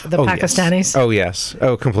to the Pakistanis? Yes. Oh yes.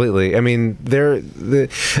 Oh, completely. I mean, they're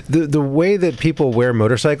the way that people wear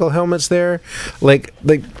motorcycle helmets there, like.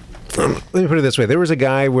 Let me put it this way. There was a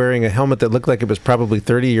guy wearing a helmet that looked like it was probably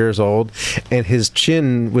 30 years old, and his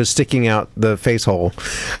chin was sticking out the face hole.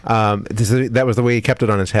 That was the way he kept it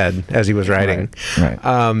on his head as he was riding. Right.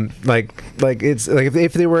 Like it's like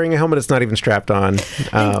if they're wearing a helmet, it's not even strapped on.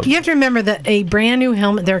 You have to remember that a brand new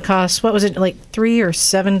helmet there costs, what was it, like $3 or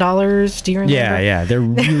 $7? Do you remember? Yeah, they're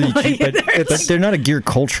really cheap, but they're not a gear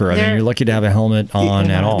culture. I mean, you're lucky to have a helmet on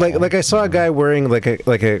at all. Like I saw a guy wearing like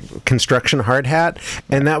a construction hard hat,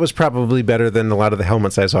 and that was probably better than a lot of the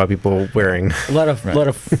helmets I saw people wearing. A lot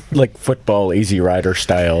of like football Easy Rider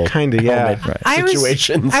style kind of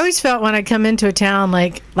situations. I always felt when I come into a town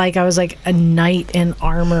like I was like a knight in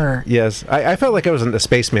armor. Yes, I felt like I was a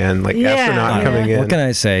spaceman, like astronaut coming in. What can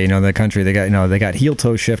I say? The country they got heel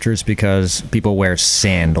toe shifters because people wear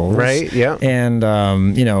sandals, right? Yeah, and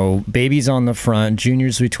babies on the front,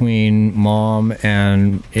 juniors between mom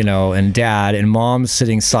and and dad, and mom's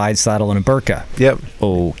sitting side saddle in a burqa. Yep.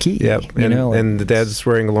 Okay. Yep. And the dad's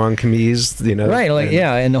wearing a long camise. Right.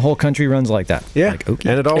 And the whole country runs like that. Yeah. Okay.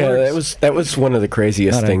 And it all works. That was one of the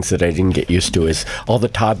craziest things that I didn't get used to is all the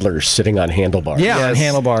toddlers sitting on handlebars. Yeah, on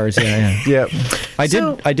handlebars. Yeah. Yep.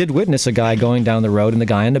 I did witness a guy going down the road, and the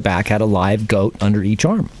guy in the back had a live goat under each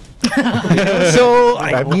arm. So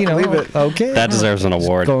I believe it. Okay, that deserves an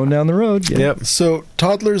award. Going down the road. Yeah. Yep. So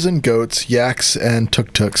toddlers and goats, yaks and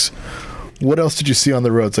tuk-tuks. What else did you see on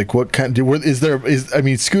the roads? Like, what kind?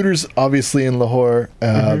 Scooters obviously in Lahore,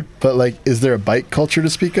 but like, is there a bike culture to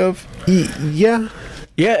speak of? Yeah.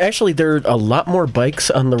 Yeah, actually, there are a lot more bikes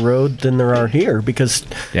on the road than there are here because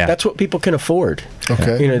that's what people can afford.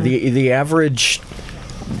 Okay. The average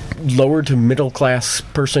lower to middle class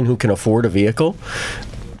person who can afford a vehicle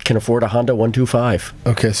can afford a Honda 125.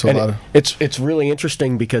 Okay, so it's really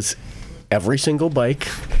interesting because every single bike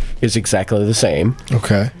is exactly the same.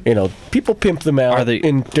 Okay. People pimp them out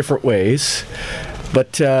in different ways.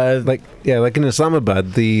 But like in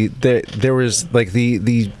Islamabad, there was like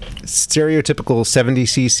the stereotypical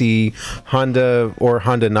 70cc Honda or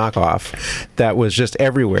Honda knockoff that was just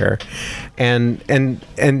everywhere, and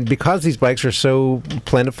because these bikes are so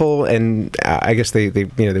plentiful and I guess they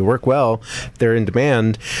work well, they're in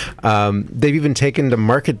demand. They've even taken to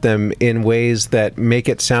market them in ways that make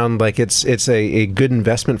it sound like it's a good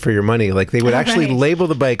investment for your money. Like they would actually label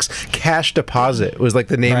the bikes cash deposit was like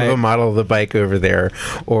the name of a model of the bike over there,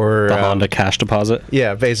 or the Honda cash deposit.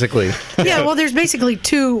 Yeah, basically. Yeah, well, there's basically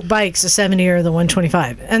two bikes, the 70 or the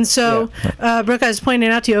 125. And so, Brooke, I was pointing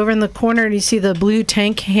out to you over in the corner, and you see the blue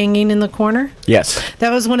tank hanging in the corner? Yes.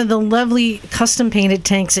 That was one of the lovely custom painted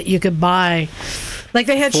tanks that you could buy. Like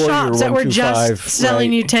they had shops that were just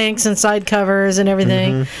selling you tanks and side covers and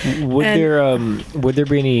everything. Mm-hmm. Would there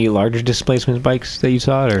be any larger displacement bikes that you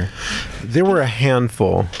saw? Or there were a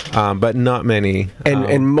handful, but not many.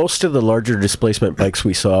 And most of the larger displacement bikes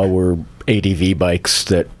we saw were ADV bikes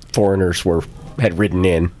that foreigners had ridden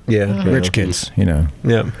in. Yeah, rich kids. Yeah.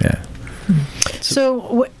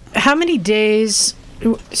 So, how many days?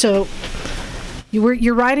 So.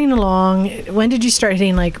 You're riding along. When did you start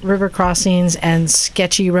hitting like river crossings and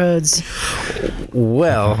sketchy roads?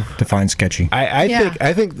 Well, define sketchy.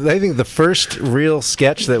 I think the first real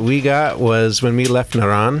sketch that we got was when we left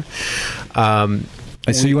Naran.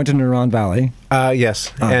 So you went to Naran Valley?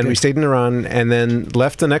 Yes, and we stayed in Naran and then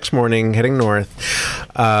left the next morning heading north.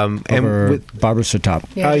 Over Babur Shatap.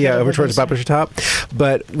 Over towards Babur Shatap.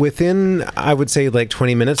 But within, I would say, like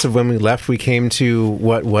 20 minutes of when we left, we came to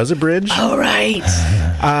what was a bridge. Oh, right.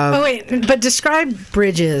 Wait, but describe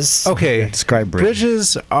bridges. Okay. Describe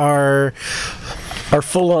bridges. Bridges are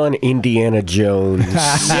full-on Indiana Jones.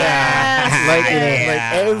 Like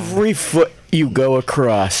every foot you go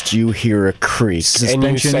across, you hear a creak, and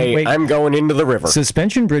you say, I'm going into the river.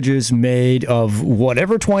 Suspension bridges made of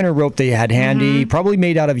whatever twine or rope they had handy, probably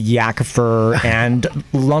made out of yak fur and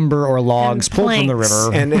lumber or logs pulled from the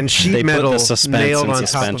river. And sheet metal nailed on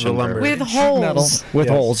top of the lumber. With holes. With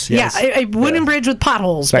holes, yes. Yeah, a wooden bridge with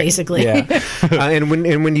potholes, basically. Yeah. And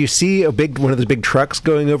when you see one of the big trucks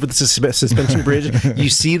going over the suspension bridge, you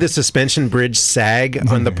see the suspension bridge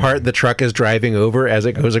sag on the part the truck is driving over as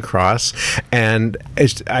it goes across. And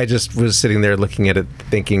I just was sitting there looking at it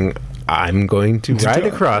thinking, I'm going to ride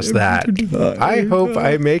across that. I hope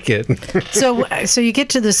I make it. So you get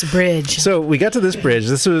to this bridge. So we got to this bridge.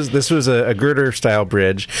 This was a girder style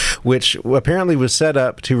bridge, which apparently was set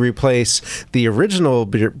up to replace the original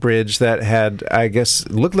bridge that had, I guess,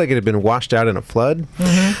 looked like it had been washed out in a flood.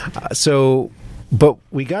 But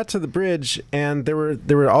we got to the bridge, and there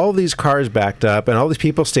were all these cars backed up, and all these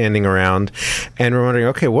people standing around, and we're wondering,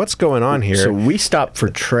 okay, what's going on here? So we stopped for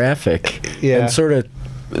traffic and sort of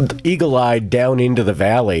eagle-eyed down into the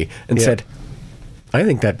valley and said, I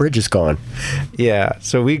think that bridge is gone. Yeah,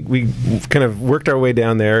 so we kind of worked our way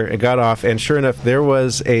down there and got off, and sure enough, there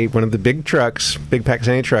was one of the big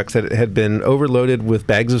Pakistani trucks that had been overloaded with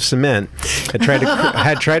bags of cement. Had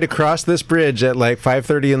tried to cross this bridge at like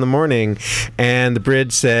 5:30 in the morning, and the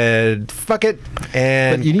bridge said "fuck it"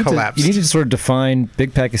 and collapsed. You need to sort of define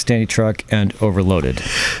big Pakistani truck and overloaded.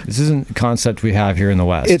 This isn't a concept we have here in the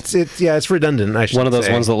West. It's redundant. I should one of those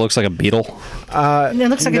say. ones that looks like a beetle. It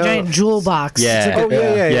looks like a giant jewel box. Yeah.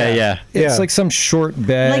 Yeah. It's like some short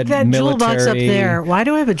bed, like that jewel box up there. Why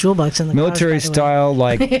do I have a jewel box in the military garage, style,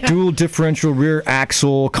 like dual differential rear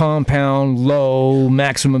axle, compound, low,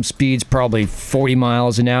 maximum speeds probably 40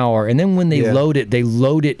 miles an hour. And then when they load it to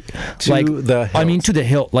like the hilt. to the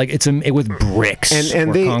hilt, like it's with bricks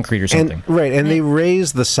or concrete or something. And they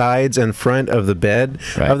raise the sides and front of the bed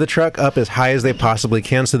of the truck up as high as they possibly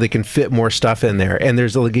can, so they can fit more stuff in there. And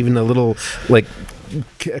there's like even a little like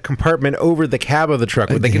compartment over the cab of the truck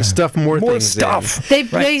where they can stuff more things stuff. in.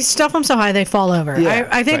 They stuff them so high they fall over. Yeah.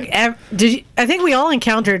 I think I think we all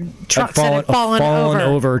encountered trucks that had fallen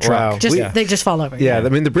over. Truck. Wow. They just fall over. Yeah, I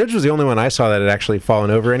mean the bridge was the only one I saw that had actually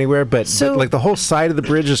fallen over anywhere, but like the whole side of the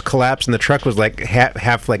bridge just collapsed and the truck was like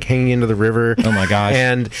half like hanging into the river. Oh my gosh.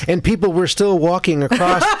 And people were still walking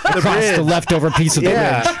across the bridge. The leftover piece of the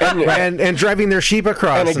bridge. and driving their sheep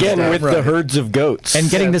across. And again with the herds of goats. And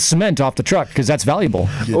getting the cement off the truck because that's valuable.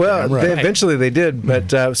 Well, eventually they did,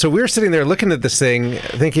 but so we were sitting there looking at this thing,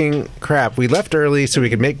 thinking, "Crap, we left early so we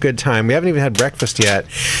could make good time. We haven't even had breakfast yet,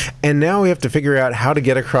 and now we have to figure out how to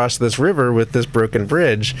get across this river with this broken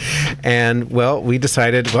bridge." And well, we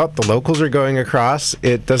decided, well, the locals are going across.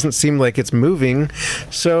 It doesn't seem like it's moving,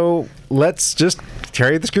 so let's just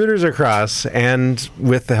carry the scooters across. And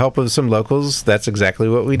with the help of some locals, that's exactly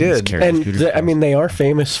what we did. And they are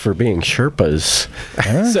famous for being Sherpas.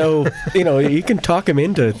 So, you can talk them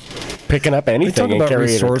into picking up anything and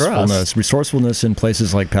carrying it across. Resourcefulness in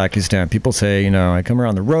places like Pakistan. People say, I come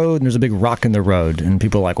around the road and there's a big rock in the road. And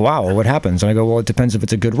people are like, wow, what happens? And I go, well, it depends if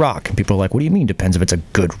it's a good rock. And people are like, what do you mean depends if it's a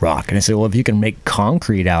good rock? And I say, well, if you can make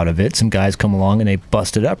concrete out of it, some guys come along and they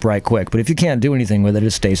bust it up right quick. But if you can't do anything with it,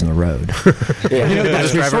 it stays in the road.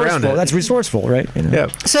 That's resourceful. That's resourceful, right? Yeah.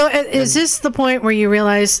 So is this the point where you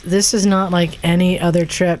realize this is not like any other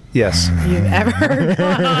trip Yes. you've ever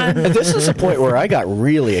gone on? This is the point where I got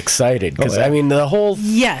really excited because the whole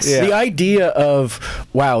the idea of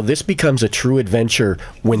wow, this becomes a true adventure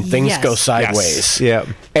when things go sideways. Yeah.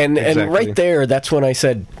 And right there, that's when I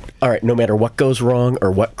said, all right, no matter what goes wrong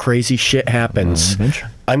or what crazy shit happens,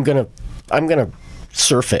 I'm gonna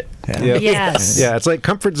surf it. Yeah. Yes. Yeah, it's like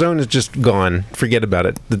comfort zone is just gone. Forget about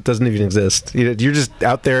it. It doesn't even exist. You're just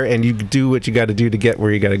out there and you do what you got to do to get where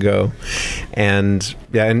you got to go. And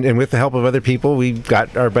and with the help of other people, we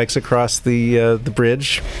got our bikes across the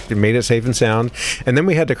bridge. It made it safe and sound. And then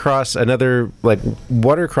we had to cross another like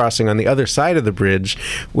water crossing on the other side of the bridge,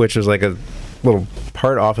 which was like a little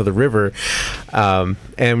part off of the river. And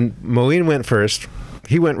Moeen went first.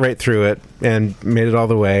 He went right through it and made it all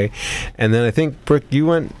the way. And then I think, Brooke,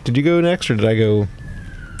 did you go next or did I go?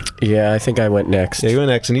 Yeah, I think I went next. Yeah, you went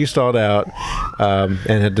next and you stalled out and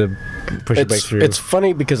had to push your bike through. It's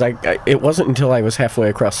funny because it wasn't until I was halfway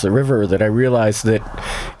across the river that I realized that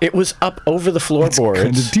it was up over the floorboards. It's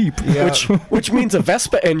kind of deep. Yeah. Which means a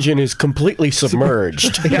Vespa engine is completely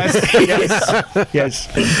submerged. Yes.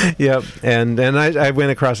 Yep. And I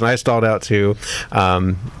went across and I stalled out too.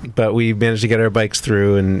 But we managed to get our bikes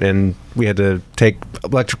through and we had to take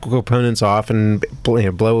electrical components off and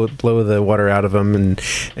blow the water out of them and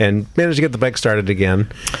managed to get the bike started again.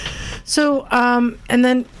 So, and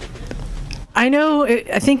then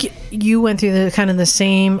I think you went through the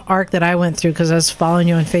same arc that I went through because I was following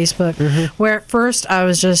you on Facebook, where at first I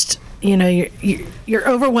was just, you're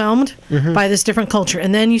overwhelmed by this different culture,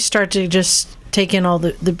 and then you start to just take in all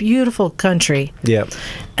the beautiful country. Yep.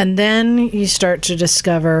 And then you start to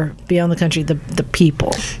discover beyond the country the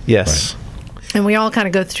people. Yes. Right. And we all kind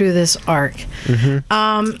of go through this arc.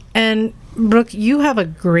 And Brooke, you have a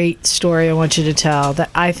great story I want you to tell that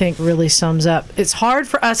I think really sums up. It's hard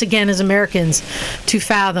for us, again, as Americans, to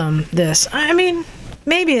fathom this. I mean,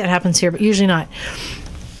 maybe that happens here, but usually not.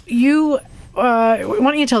 Why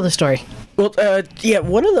don't you tell the story? Well,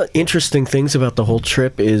 one of the interesting things about the whole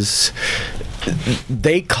trip is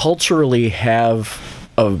they culturally have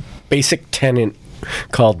a basic tenet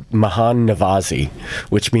called Mahan Navazi,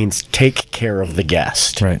 which means take care of the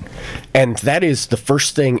guest. Right. And that is the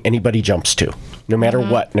first thing anybody jumps to. No matter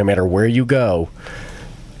what, no matter where you go,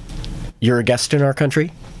 you're a guest in our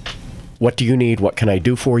country. What do you need? What can I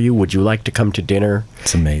do for you? Would you like to come to dinner?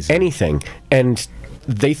 It's amazing. Anything. And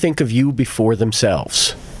they think of you before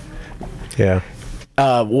themselves. Yeah.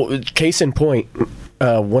 Case in point,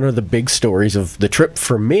 one of the big stories of the trip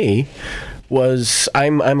for me was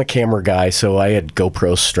I'm a camera guy, so I had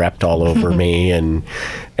GoPros strapped all over me, and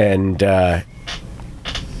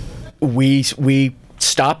we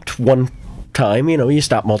stopped one time. You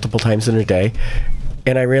stop multiple times in a day,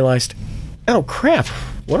 and I realized, oh crap,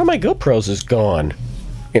 one of my GoPros is gone.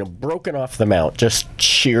 Broken off the mount, just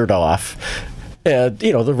sheared off.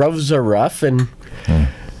 The roads are rough,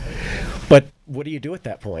 but what do you do at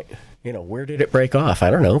that point? Where did it break off? I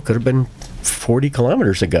don't know. Could have been 40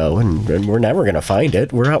 kilometers ago, and we're never going to find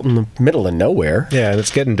it. We're out in the middle of nowhere. Yeah, and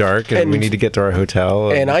it's getting dark, and we need to get to our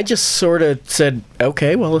hotel. And I just sort of said,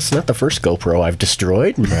 okay, well, it's not the first GoPro I've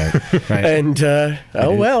destroyed. Right. And,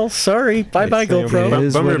 well, sorry. Bye-bye,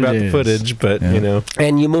 GoPro. Bummer about the footage, but,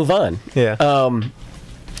 And you move on. Yeah.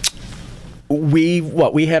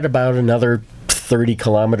 We had about another 30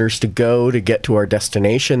 kilometers to go to get to our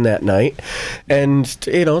destination that night. And,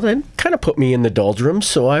 then kind of put me in the doldrums.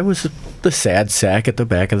 So I was the sad sack at the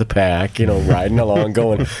back of the pack, riding along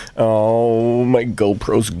going, oh, my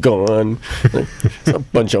GoPro's gone. It's a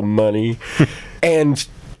bunch of money. And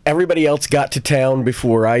everybody else got to town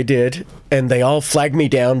before I did. And they all flagged me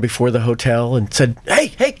down before the hotel and said, hey,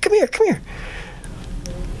 come here.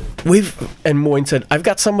 And Moyne said, I've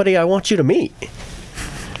got somebody I want you to meet.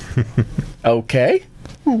 Okay,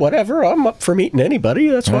 whatever. I'm up for meeting anybody.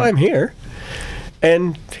 That's why I'm here.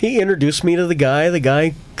 And he introduced me to the guy. The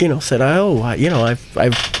guy, said, I've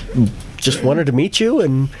just wanted to meet you,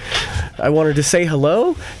 and I wanted to say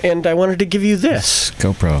hello, and I wanted to give you this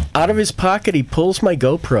GoPro. Out of his pocket, he pulls my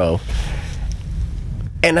GoPro,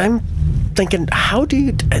 and I'm thinking, how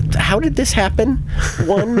did this happen?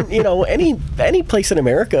 One, any place in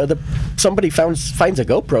America that somebody finds a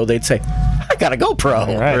GoPro, they'd say, I got a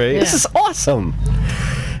GoPro. Right. This is awesome.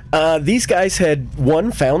 These guys had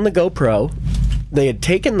found the GoPro. They had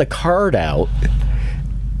taken the card out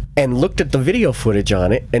and looked at the video footage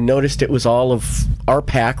on it and noticed it was all of our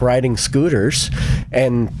pack riding scooters,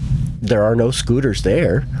 and there are no scooters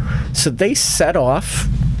there. So they set off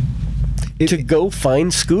to go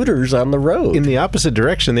find scooters on the road. In the opposite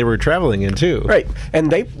direction they were traveling in, too. Right.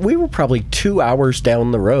 And we were probably 2 hours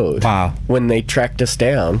down the road. Wow. When they tracked us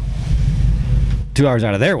down. 2 hours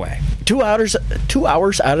out of their way. 2 hours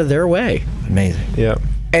out of their way. Amazing. Yeah.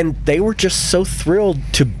 And they were just so thrilled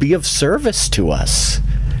to be of service to us.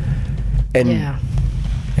 And Yeah.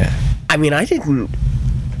 I mean, I didn't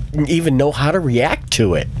even know how to react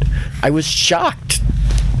to it. I was shocked.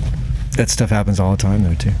 That stuff happens all the time,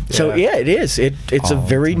 though, too. So yeah, it is. It's All a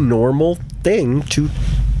very normal thing to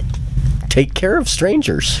take care of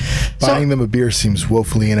strangers. Buying them a beer seems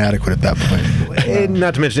woefully inadequate at that point. And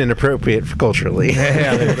not to mention inappropriate culturally.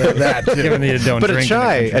 That too. But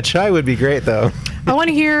a chai would be great, though. I want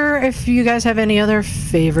to hear if you guys have any other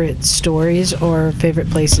favorite stories or favorite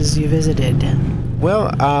places you visited.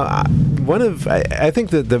 Well, I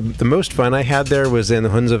think that the most fun I had there was in the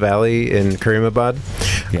Hunza Valley in Karimabad,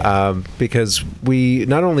 because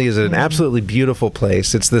not only is it an absolutely beautiful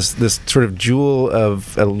place, it's this sort of jewel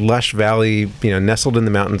of a lush valley, nestled in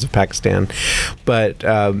the mountains of Pakistan, but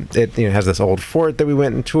it has this old fort that we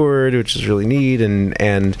went and toured, which is really neat,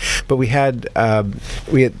 but we had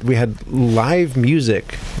live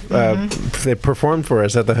music they performed for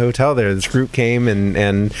us at the hotel there. This group came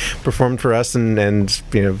and performed for us and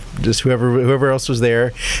just whoever else was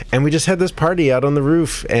there, and we just had this party out on the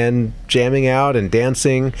roof and jamming out and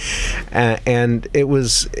dancing, and it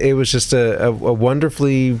was just a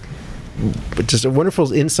wonderful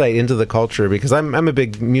insight into the culture, because I'm a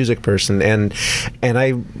big music person, and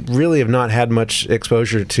I really have not had much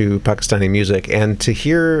exposure to Pakistani music, and to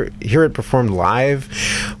hear it performed live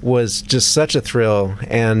was just such a thrill,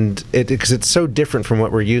 and because it's so different from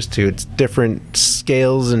what we're used to. It's different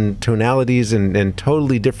scales and tonalities and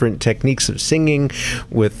totally different techniques of singing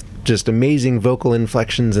with just amazing vocal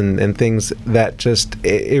inflections and things that just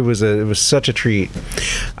it was such a treat.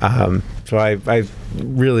 So I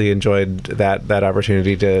really enjoyed that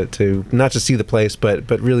opportunity to not just see the place but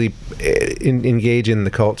really engage in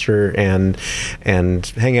the culture and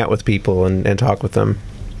hang out with people and talk with them.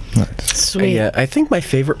 Sweet. Yeah, I think my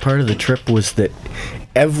favorite part of the trip was that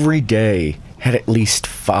every day had at least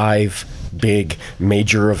 5 big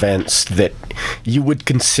major events that you would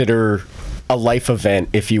consider a life event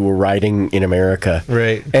if you were riding in America.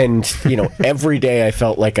 Right. And, every day I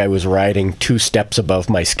felt like I was riding 2 steps above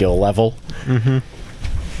my skill level. Mm-hmm.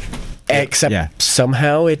 Except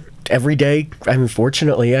somehow every day,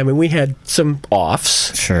 fortunately, we had some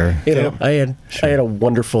offs. Sure. I had a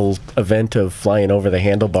wonderful event of flying over the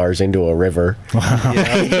handlebars into a river. Wow.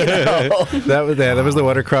 That was the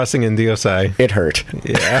water crossing in Diosai. It hurt.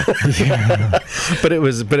 Yeah. But it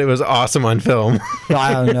was awesome on film.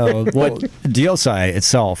 I don't know. Well, Diosai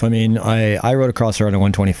itself, I rode across there on a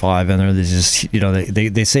 125, and there's just,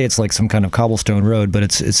 they say it's like some kind of cobblestone road, but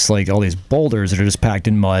it's like all these boulders that are just packed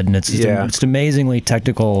in mud, and it's an amazingly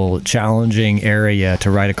technical, challenging area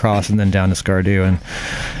to ride across and then down to Skardu.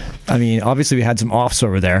 And obviously we had some offs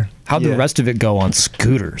over there. How'd the rest of it go on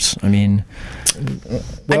scooters? I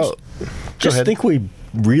just think we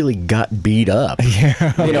really got beat up.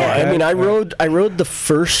 Yeah. You know, I mean, I rode the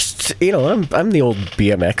first, you know, I'm the old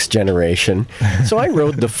BMX generation. So I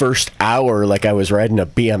rode the first hour like I was riding a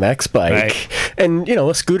BMX bike. Right. And, you know,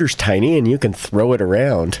 a scooter's tiny and you can throw it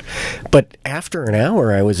around. But after an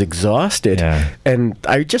hour, I was exhausted. Yeah. And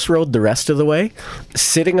I just rode the rest of the way,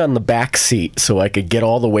 sitting on the back seat so I could get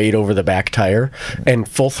all the weight over the back tire and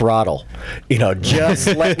full throttle. You know, just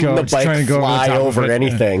letting the bike fly over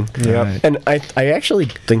anything. Yeah. Right. And I actually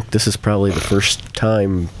think this is probably the first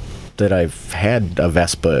time that I've had a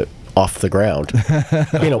Vespa off the ground,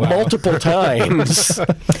 you know, multiple times.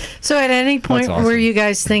 So at any point were you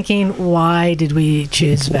guys thinking, why did we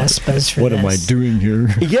choose Vespas for what this? am I doing here?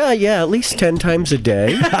 Yeah, at least 10 times a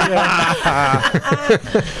day.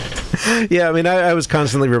 Yeah, I mean, I was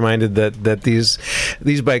constantly reminded that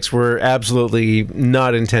these bikes were absolutely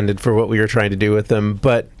not intended for what we were trying to do with them,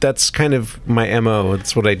 but that's kind of my MO.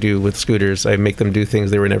 It's what I do with scooters. I make them do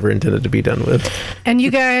things they were never intended to be done with. And you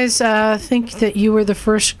guys think that you were the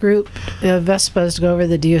first group of Vespas to go over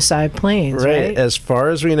the DSI plains, right? As far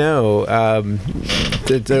as we know,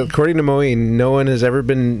 according to Moeen, no one has ever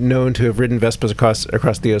been known to have ridden Vespas across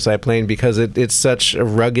the DSI plain because it's such a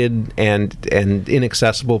rugged and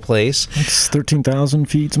inaccessible place. It's 13,000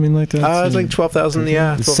 feet, something like that. It's like 12,000.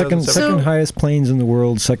 Yeah, the second highest plains in the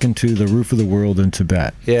world, second to the roof of the world in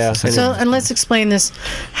Tibet. Yeah. So, and let's explain this.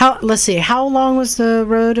 Let's see. How long was the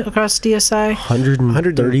road across DSI?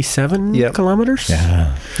 137 kilometers.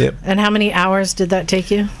 Yeah. Yep. And how many hours did that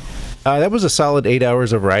take you? That was a solid 8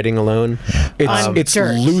 hours of riding alone. It's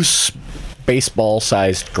loose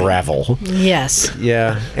baseball-sized gravel. Yes.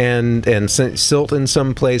 Yeah, and silt in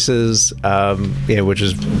some places, which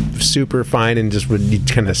is super fine and just would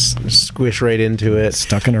kind of squish right into it.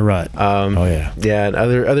 Stuck in a rut. Yeah, and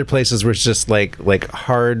other places where it's just like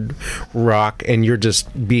hard rock, and you're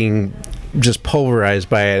just being pulverized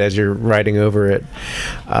by it as you're riding over it.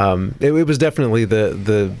 It was definitely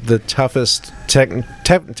the toughest,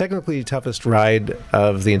 technically toughest ride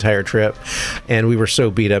of the entire trip, and we were so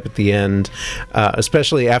beat up at the end,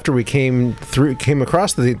 especially after we came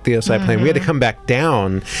across the DSI plain. We had to come back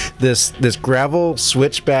down this gravel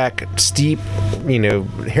switchback steep,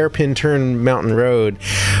 hairpin turn mountain road,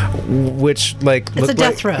 which looked a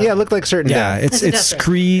death road. Yeah, looked like certain death. It's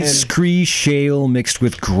scree shale mixed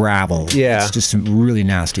with gravel. Yeah, it's just some really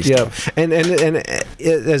nasty stuff. And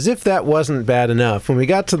as if that wasn't bad enough, when we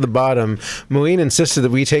got to the bottom, Moeen insisted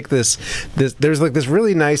that we take this. There's this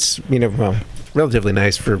really nice, relatively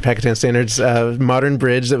nice for Pakitan standards, modern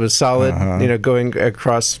bridge that was solid, going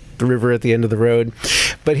across the river at the end of the road.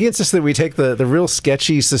 But he insisted that we take the real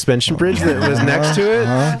sketchy suspension bridge that was next to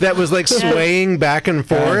it, that was swaying back and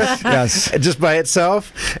forth, just by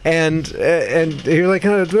itself. And he was like,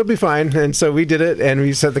 "Oh, it'll be fine." And so we did it, and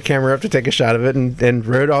we set the camera up to take a shot of it, and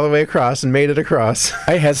rode all the way across and made it across.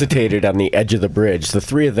 I hesitated on the edge of the bridge. The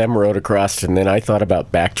three of them rode across, and then I thought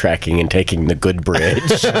about backtracking and taking the good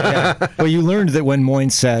bridge. Well, you learned that when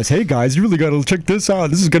Moyne says, "Hey guys, you really got to check this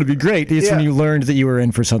out. This is going to be great," it's when you learned that you were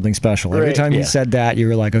in for something special. Every time you said that, you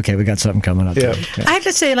were like, "Okay, we got something coming up." Yeah. I have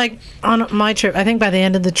to say, on my trip, I think by the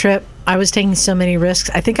end of the trip, I was taking so many risks.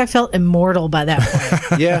 I think I felt immortal by that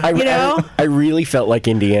point. Yeah, I really felt like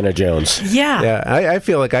Indiana Jones. Yeah, yeah. I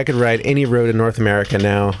feel like I could ride any road in North America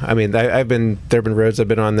now. I mean, there have been roads I've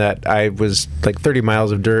been on that I was 30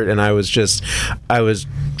 miles of dirt, and I was just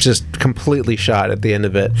completely shot at the end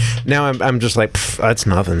of it. Now I'm just like, that's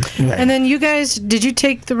nothing. And then you guys, did you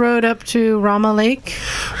take the road up to Rama Lake?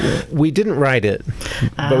 We didn't ride it,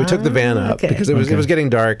 but we took the van up because it was getting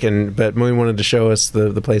dark, but Moeen wanted to show us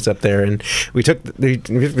the place up there, and we took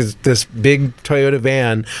this big Toyota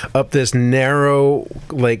van up this narrow,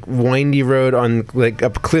 windy road on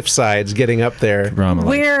up cliff sides, getting up there.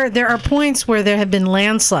 Where there are points where there have been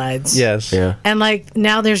landslides. Yes. Yeah. And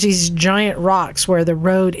now there's these giant rocks where the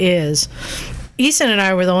road is. Easton and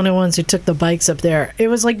I were the only ones who took the bikes up there. It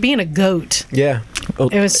was like being a goat. Yeah.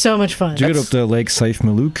 It was so much fun. Did you get up to Lake Saif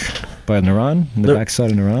Malouk by Naran, the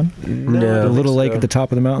backside of Naran? No. The little lake at the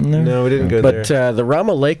top of the mountain there? No, we didn't go there. But the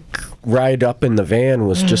Rama Lake ride up in the van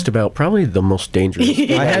was just about probably the most dangerous.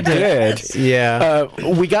 Yeah. I had to. Yeah.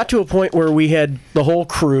 We got to a point where we had the whole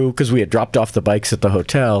crew, because we had dropped off the bikes at the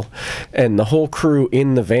hotel, and the whole crew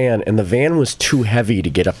in the van, and the van was too heavy to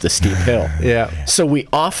get up the steep hill. Yeah. So we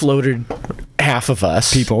offloaded half of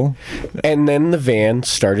us. People. And then the van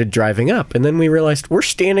started driving up. And then we realized we're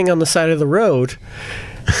standing on the side of the road,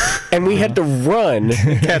 and we had to run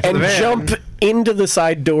and jump into the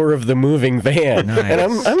side door of the moving van. Nice. And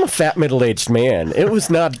I'm a fat middle-aged man. It was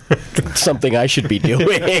not something I should be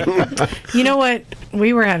doing. You know what?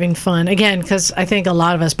 We were having fun again because I think a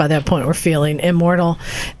lot of us by that point were feeling immortal.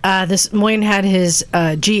 Moyne had his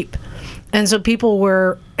Jeep, and so people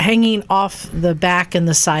were hanging off the back and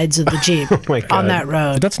the sides of the Jeep on that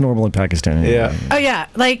road. That's normal in Pakistan. Yeah. Oh yeah,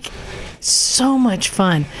 like so much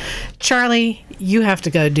fun. Charlie, you have to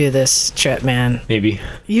go do this trip, man. Maybe.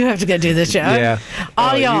 You have to go do this trip. Yeah.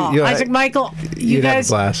 All y'all, Isaac, Michael, you you'd have a guys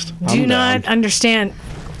blast. do not understand.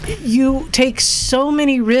 You take so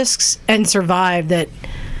many risks and survive that.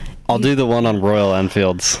 I'll do the one on Royal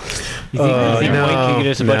Enfields. You think Moyne could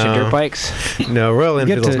get us a bunch of dirt bikes? No, Royal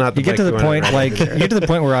Enfield's not the you get bike to the you wanna point ride. you get to the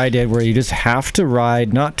point where I did, where you just have to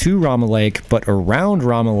ride not to Rama Lake, but around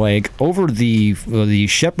Rama Lake, over the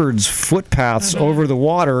shepherd's footpaths over the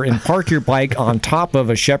water, and park your bike on top of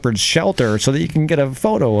a shepherd's shelter so that you can get a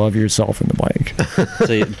photo of yourself in the bike.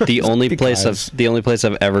 So the only place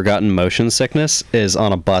I've ever gotten motion sickness is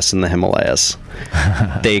on a bus in the Himalayas.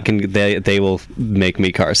 They will make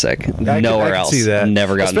me car sick. Nowhere else. See that.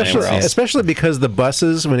 Never gotten anywhere else. Especially because the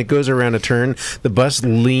buses, when it goes around a turn, the bus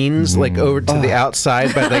leans like over to the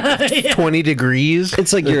outside by like 20 degrees.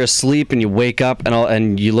 It's like you're asleep and you wake up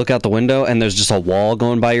and you look out the window and there's just a wall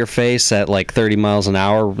going by your face at like 30 miles an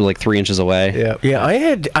hour, like 3 inches away. Yeah. Yeah,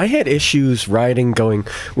 I had issues going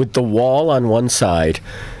with the wall on one side,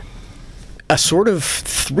 a sort of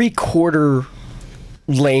 3/4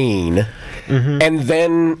 lane, and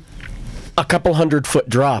then a couple 100-foot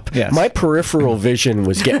drop. Yes. My peripheral vision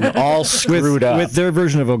was getting all screwed up. With their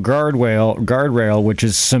version of a guardrail, which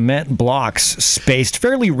is cement blocks spaced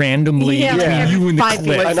fairly randomly Yeah, between like you and the 5 feet.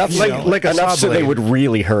 cliff. enough, you know? like a enough saw so they blade. would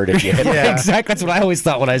really hurt if you hit them. Yeah. Exactly. That's what I always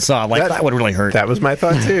thought when I saw it. Like, that would really hurt. That was my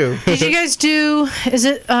thought too. Did you guys do? Is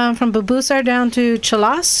it from Babusar down to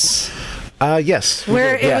Chalas? Yes.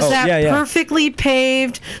 Where it was that yeah. perfectly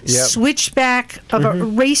paved Yep. switchback of a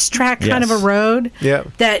racetrack kind of a Yes. road.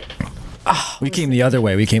 Yep. That We came the other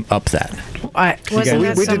way. We came up that. wasn't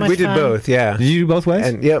that we so did much we did fun? both. Yeah. Did you do both ways?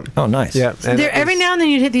 And yep. Oh, nice. Yeah. And There, it every was- now and then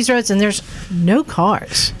you'd hit these roads and there's no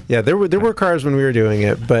cars. Yeah, there were cars when we were doing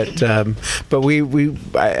it, but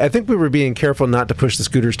I think we were being careful not to push the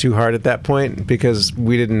scooters too hard at that point because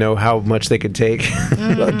we didn't know how much they could take.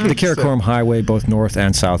 The Karakoram Highway, both north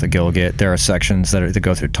and south of Gilgit, there are sections that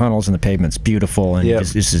go through tunnels, and the pavement's beautiful, and Yep.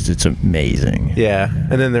 it's amazing. Yeah,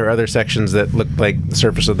 and then there are other sections that look like the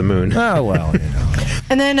surface of the moon. Oh, well, you know.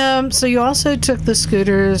 And then, so you also took the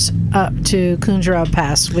scooters up to Kunjarab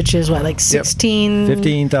Pass, which is what, like 16?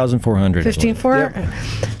 15,400. 15.4?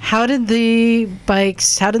 How did the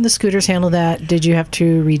scooters handle that? Did you have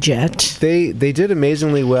to rejet? They did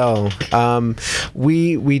amazingly well.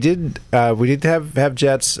 We did have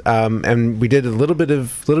jets, and we did a little bit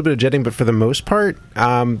of jetting, but for the most part,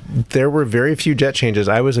 there were very few jet changes.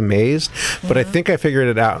 I was amazed, but I think I figured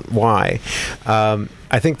it out why.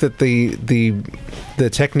 I think that the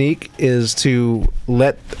technique is to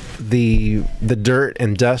let the dirt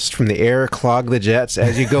and dust from the air clog the jets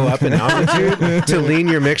as you go up in altitude to lean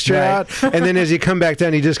your mixture out, and then as you come back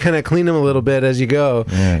down, you just kind of clean them a little bit as you go.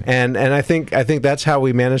 Right. And I think that's how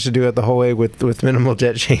we managed to do it the whole way with minimal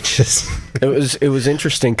jet changes. It was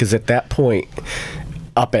interesting because at that point,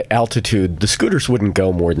 up at altitude, the scooters wouldn't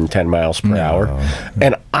go more than 10 miles per hour.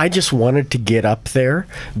 And I just wanted to get up there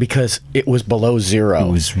because it was below zero.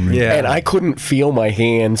 It was really Yeah. And I couldn't feel my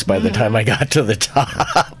hands by the time I got to the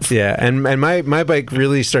top. Yeah, and my bike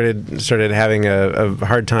really started having a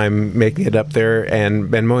hard time making it up there,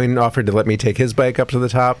 and Moyne offered to let me take his bike up to the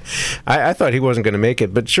top. I thought he wasn't going to make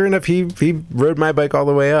it, but sure enough, he rode my bike all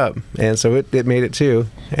the way up, and so it made it too.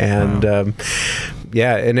 And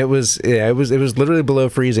yeah, and it was literally below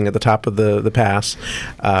freezing at the top of the pass,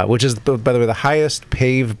 which is, by the way, the highest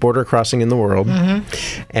paved border crossing in the world.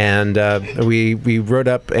 And we rode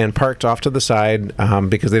up and parked off to the side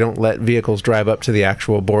because they don't let vehicles drive up to the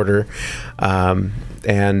actual border.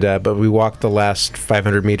 But we walked the last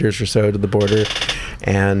 500 meters or so to the border,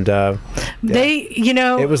 and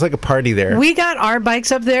it was like a party there. We got our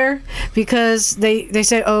bikes up there because they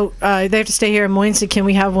said, they have to stay here. And Moyne said, can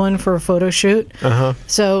we have one for a photo shoot?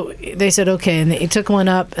 So they said, okay. And they took one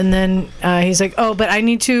up. And then he's like, but I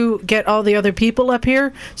need to get all the other people up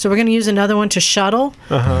here. So we're going to use another one to shuttle.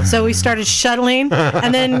 So we started shuttling.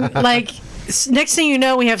 And then, next thing you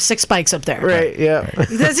know, we have 6 bikes up there. Right, yeah.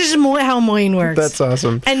 That's just how Moyne works. That's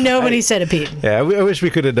awesome. And nobody said a peep. Yeah, I wish we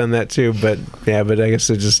could have done that too, but I guess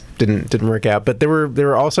it just didn't work out. But there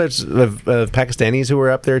were all sorts of Pakistanis who were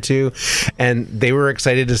up there too, and they were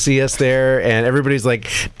excited to see us there, and everybody's like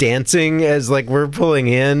dancing as like we're pulling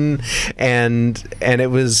in, and it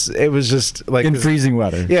was just like in freezing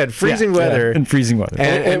weather. Yeah, freezing weather. In freezing weather.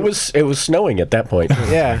 And it was snowing at that point.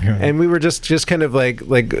 Yeah, and we were just kind of like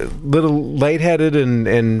little lightheaded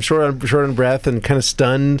and short on breath and kind of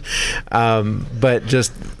stunned, but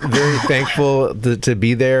just very thankful to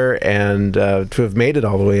be there and to have made it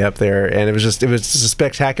all the way up there. And it was just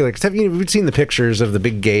spectacular. Because we'd seen the pictures of the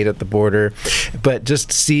big gate at the border, but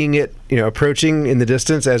just seeing it, approaching in the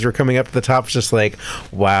distance as we're coming up to the top, was just like,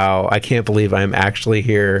 wow, I can't believe I'm actually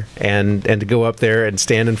here. And to go up there and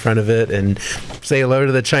stand in front of it and say hello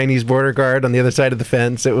to the Chinese border guard on the other side of the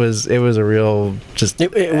fence, it was a real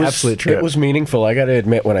absolute trip. It was meaningful. I got to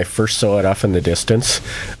admit, when I first saw it off in the distance,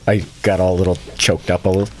 I got all a little choked up a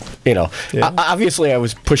little. Obviously I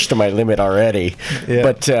was pushed to my limit already,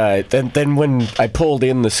 but then when I pulled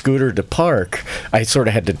in the scooter to park, I sort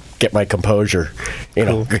of had to get my composure.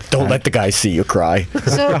 Cool. Don't let the guy see you cry.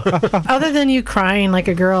 So, other than you crying like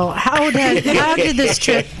a girl, how did this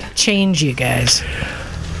trip change you guys?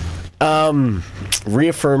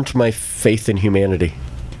 Reaffirmed my faith in humanity.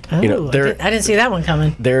 Oh, I didn't see that one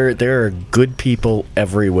coming. There are good people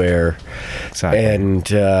everywhere, exactly.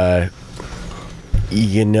 And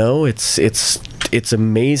it's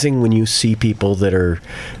amazing when you see people that are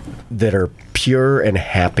pure and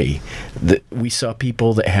happy. We saw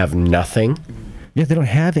people that have nothing. Yeah, they don't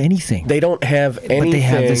have anything. They don't have anything. But they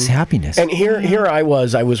have this happiness. And here I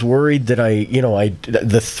was worried that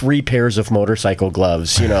the 3 pairs of motorcycle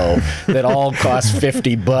gloves, that all cost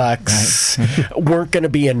 $50 weren't going to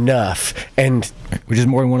be enough. And which is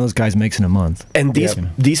more than one of those guys makes in a month. And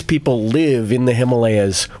these people live in the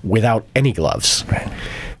Himalayas without any gloves. Right.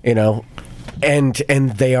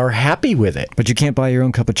 And they are happy with it. But you can't buy your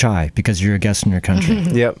own cup of chai because you're a guest in your country.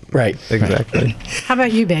 Yep. Right. Exactly. How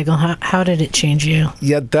about you, Bagel? How did it change you?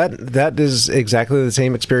 Yeah, that is exactly the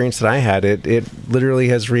same experience that I had. It literally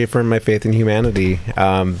has reaffirmed my faith in humanity.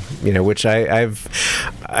 Which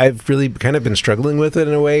I've really kind of been struggling with it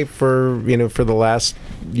in a way for the last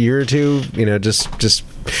year or two. Just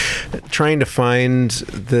trying to find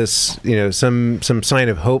this, some sign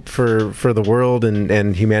of hope for the world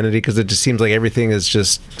and humanity, because it just seems like everything is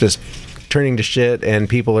just turning to shit, and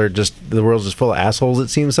people are the world's just full of assholes, it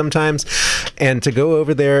seems sometimes. And to go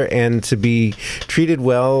over there and to be treated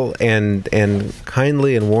well and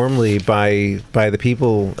kindly and warmly by the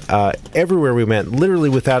people everywhere we went, literally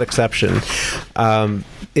without exception.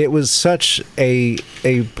 It was such a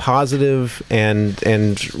positive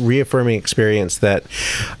and reaffirming experience that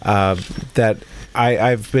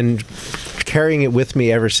I've been carrying it with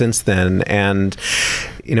me ever since then. And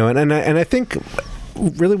I think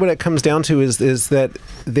really what it comes down to is that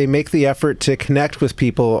they make the effort to connect with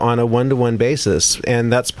people on a one-to-one basis,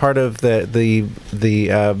 and that's part of the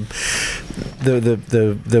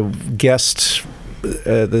guest.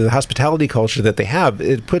 The hospitality culture that they have,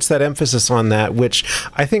 it puts that emphasis on that, which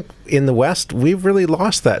I think in the West we've really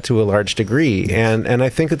lost that to a large degree, and I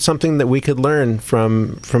think it's something that we could learn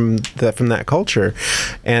from that culture.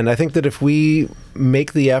 And I think that if we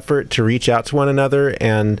make the effort to reach out to one another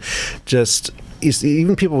and just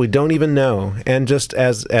even people we don't even know, and just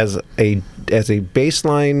as a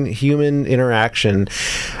baseline human interaction,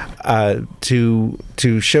 to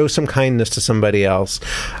show some kindness to somebody else,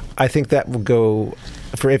 I think that would go.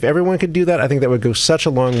 If everyone could do that, I think that would go such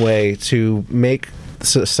a long way to make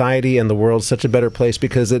society and the world such a better place,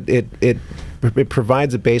 because it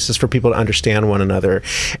provides a basis for people to understand one another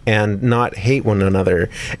and not hate one another,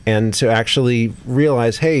 and to actually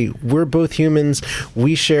realize, hey, we're both humans.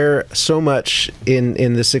 We share so much in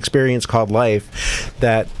this experience called life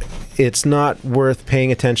that it's not worth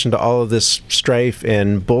paying attention to all of this strife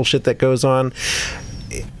and bullshit that goes on.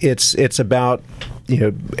 It's about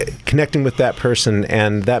connecting with that person,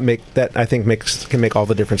 and that I think can make all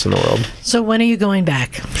the difference in the world. So when are you going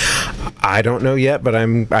back? I don't know yet, but I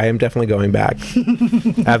am definitely going back.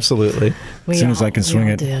 Absolutely. As soon as I can swing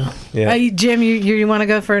it. Yeah. Jim, you want to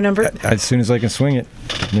go for a number? As soon as I can swing it,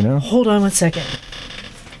 Hold on 1 second.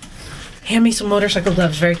 Hand me some motorcycle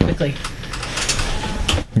gloves very quickly.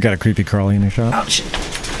 We got a creepy crawly in the shop. Oh shit.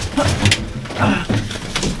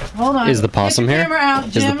 Hold on. Is the possum here? Camera out,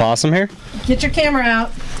 Jim. Is the possum here? Get your camera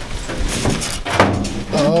out.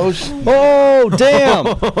 Oh, damn!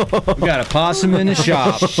 We got a possum in the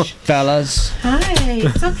shop, fellas. Hi,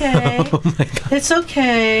 it's okay. Oh my God. It's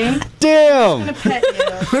okay. Damn! I'm gonna pet you.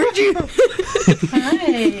 Where'd you?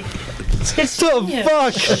 Hi. It's good seeing you.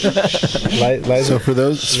 Fuck! So for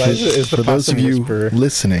those of you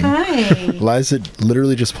listening, Hi. Liza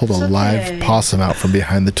literally just pulled a okay. live possum out from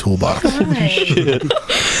behind the toolbox.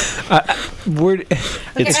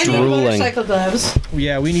 It's I need drooling. motorcycle gloves.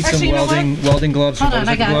 Yeah, we need Actually, some you know welding gloves. Hold on,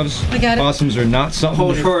 I got it. gloves. I got it. Possums are not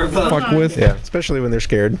something to fuck with. Yeah, especially when they're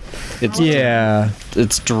scared. Yeah,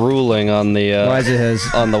 It's drooling on the Liza has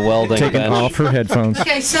on the welding taken bench. off her headphones.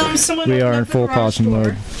 Okay, someone We open are up in the full garage possum door.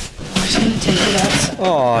 mode. I'm just gonna take it outside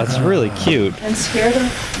Oh, it's really cute. and scare the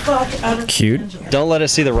fuck out of Cute. the Don't let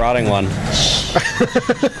us see the rotting one.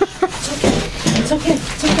 It's okay.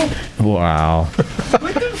 It's okay. Wow.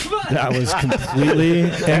 That was completely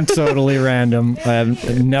and totally random. I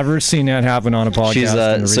have never seen that happen on a podcast. She's in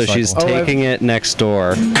a so she's recycle. taking it next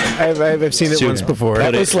door I've seen it To once before.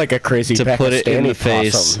 That put was it- like a crazy to put it in Pakistani the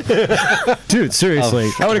face. possum. Dude, seriously,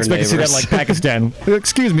 of I would her expect to see that neighbors. like Pakistan.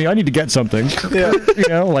 Excuse me, I need to get something. Yeah. You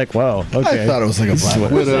know, like wow, okay. I thought it was like a Black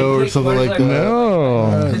Widow or something like that.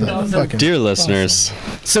 No. Fucking Dear listeners,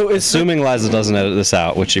 So is assuming Liza doesn't edit this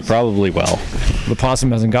out, which she probably will, The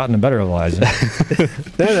possum hasn't gotten a better Liza.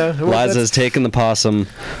 No. Well, Liza has taken the possum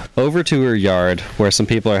over to her yard where some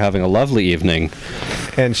people are having a lovely evening,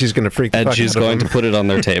 and she's going to freak the and fuck she's out of going to them. put it on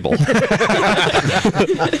their table.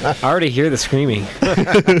 I already hear the screaming.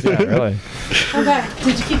 Yeah, really. Okay.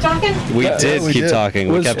 Did you keep talking? We did we keep did. talking.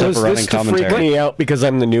 We kept up was a running this to freak commentary. me out because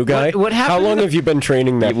I'm the new guy? What happened How to long the- have you been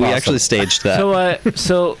training that We possum? actually staged that.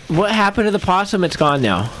 So what happened to the possum? It's gone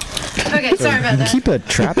now. Okay, sorry about that. Keep a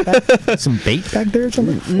trap back, some bait back there or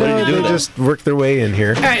something. What do you do They with it? just work their way in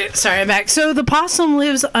here. All right, sorry, I'm back. So the possum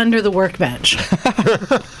lives under the workbench.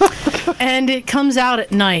 And it comes out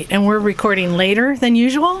at night, and we're recording later than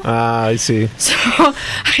usual. Ah, I see. So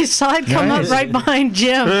I saw it come up right behind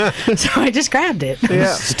Jim. So I just grabbed it.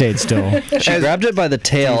 Yeah. Stayed still. She grabbed it by the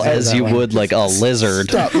tail as you would like a lizard.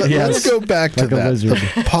 Stop. Let's go back to Like a that. lizard.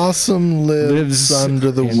 The possum lives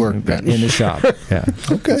under the workbench. in the shop. Yeah.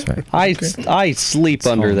 Okay. That's right. I sleep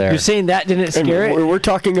under there. You're saying that didn't And scare it? we're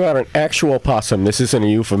talking about an actual possum. This isn't a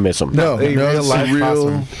euphemism. No, A real it's live a real.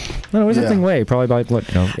 possum. No, what's that Yeah. thing weigh? Probably about what?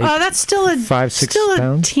 That's still a 5-6 still a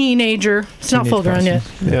pounds? teenager. It's not Teenage full grown yet.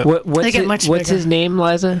 possum. Yeah. What's They get much what's bigger. his name,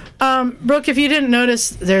 Liza? Brooke, if you didn't notice,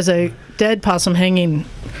 there's a dead possum hanging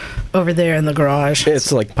over there in the garage.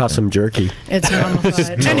 It's like possum jerky. It's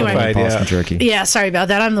mummified. Anyway. Mummified. Possum Yeah. jerky. Yeah, sorry about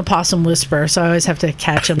that. I'm the possum whisperer, so I always have to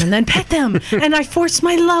catch them and then pet them, and I force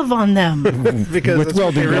my love on them. Because With that's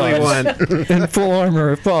what they welding really gloves. want. In full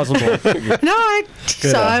armor, if possible. No, I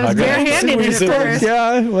was barehanded at first.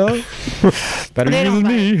 Yeah, well, better They you don't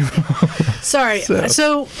than me. Sorry.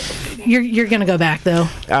 So you're gonna go back though.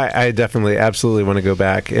 I definitely, absolutely want to go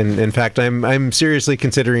back. And in fact, I'm seriously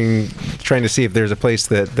considering trying to see if there's a place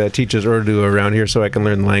that teaches Urdu around here so I can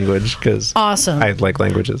learn the language because Awesome. I like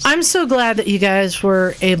languages. I'm so glad that you guys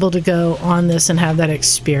were able to go on this and have that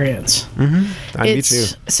experience. Me It's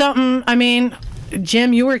too. something. I mean,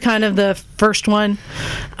 Jim, you were kind of the first one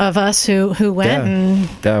of us who went, Yeah. and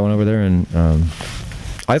Yeah, I went over there and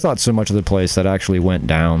I thought so much of the place that I actually went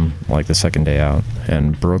down like the second day out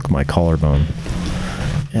and broke my collarbone.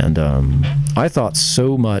 And I thought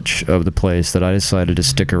so much of the place that I decided to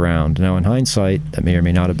stick around. Now, in hindsight, that may or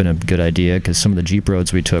may not have been a good idea because some of the Jeep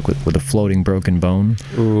roads we took with a floating broken bone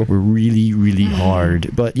were really, really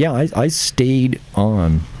hard. But yeah, I stayed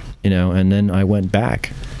on, and then I went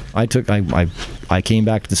back. I came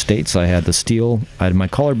back to the States. I had I had my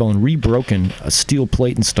collarbone re-broken, a steel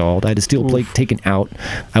plate installed. I had a steel plate taken out.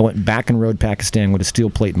 I went back and rode Pakistan with a steel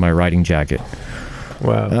plate in my riding jacket.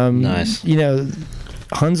 Wow. Nice.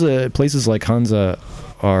 Places like Hunza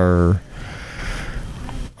are,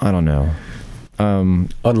 I don't know.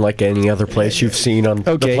 Unlike any other place you've seen on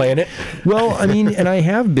the planet. Well, I mean, and I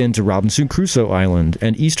have been to Robinson Crusoe Island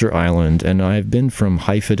and Easter Island, and I've been from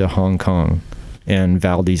Haifa to Hong Kong and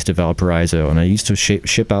Valdez to Valparaiso, and I used to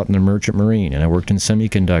ship out in the merchant marine, and I worked in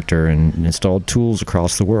semiconductor and installed tools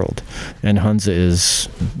across the world. And Hunza is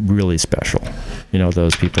really special.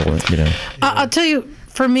 Those people, I'll tell you,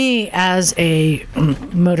 for me as a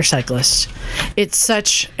motorcyclist, it's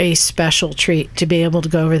such a special treat to be able to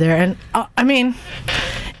go over there. And I mean,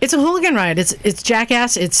 it's a hooligan ride. It's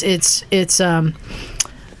jackass. It's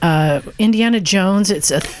Indiana Jones.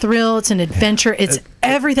 It's a thrill. It's an adventure. It's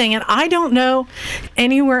everything. And I don't know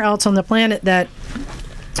anywhere else on the planet that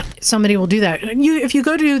somebody will do that. If you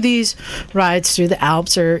go to these rides through the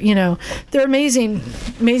Alps, or they're amazing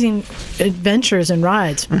adventures and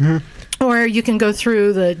rides. or you can go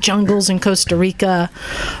through the jungles in Costa Rica.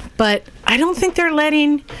 But I don't think they're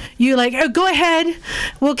letting you go ahead.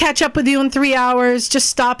 We'll catch up with you in 3 hours. Just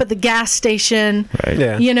stop at the gas station. Right.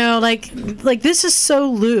 Yeah. This is so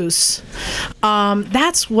loose.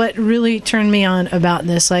 That's what really turned me on about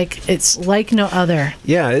this. It's like no other.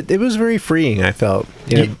 Yeah, it was very freeing, I felt.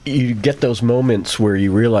 You get those moments where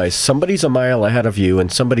you realize somebody's a mile ahead of you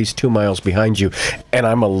and somebody's 2 miles behind you, and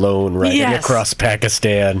I'm alone riding across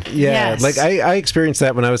Pakistan. Yeah, yes. I experienced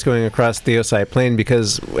that when I was going across the Osai Plain,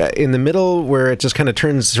 because in the middle where it just kind of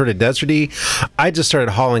turns sort of deserty, I just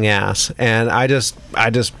started hauling ass, and I just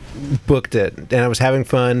booked it, and I was having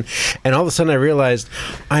fun, and all of a sudden I realized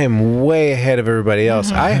I am way ahead of everybody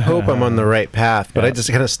else. I hope I'm on the right path, but I just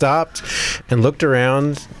kind of stopped and looked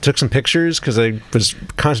around, took some pictures because I was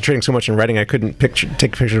concentrating so much on writing I couldn't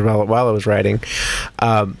take pictures while I was writing.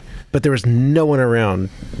 But there was no one around,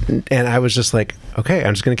 and I was just like, okay,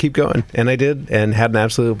 I'm just going to keep going, and I did, and had an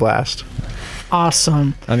absolute blast.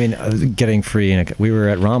 Awesome. I mean, getting free. We were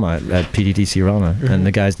at Rama, at PTTC Rama, and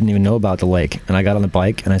the guys didn't even know about the lake. And I got on the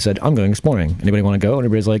bike and I said, I'm going exploring. Anybody want to go? And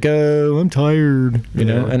everybody's like, oh, I'm tired. You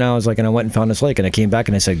know? And I was like, and I went and found this lake, and I came back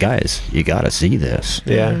and I said, guys, you got to see this.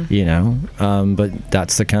 Yeah. You know? But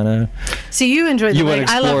that's the kind of... See, you enjoyed the lake.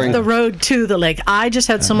 I love the road to the lake. I just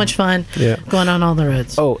had so much fun going on all the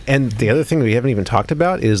roads. Oh, and the other thing we haven't even talked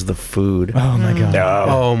about is the food. Oh, my God.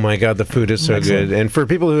 Oh, my God. The food is so good. And for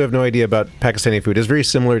people who have no idea about Pakistani food, it's very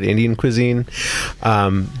similar to Indian cuisine,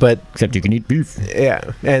 but except you can eat beef.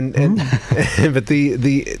 Yeah, and but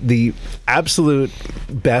the absolute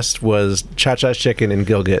best was cha-cha chicken in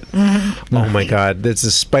Gilgit. Oh my God, it's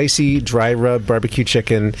a spicy dry rub barbecue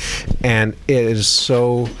chicken, and it is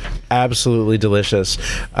so absolutely delicious.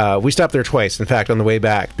 We stopped there twice, in fact, on the way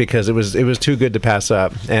back, because it was too good to pass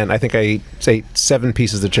up, and I think I ate 7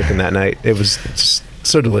 pieces of chicken that night. It was just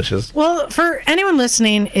so delicious. Well, for anyone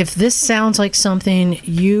listening, if this sounds like something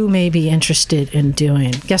you may be interested in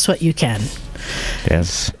doing, guess what? You can.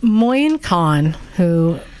 Yes. Moin Khan,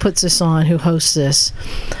 who puts this on, who hosts this,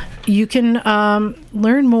 you can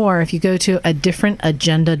learn more if you go to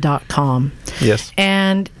adifferentagenda.com. Yes.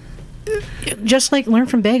 And just learn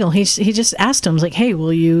from Bagel. He just asked him, hey,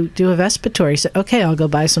 will you do a Vespa tour? He said, okay, I'll go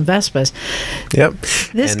buy some Vespas. Yep.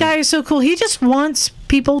 This guy is so cool. He just wants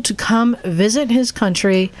people to come visit his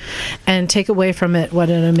country and take away from it what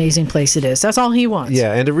an amazing place it is. That's all he wants.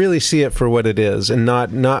 Yeah, and to really see it for what it is, and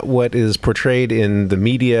not what is portrayed in the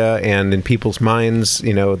media and in people's minds,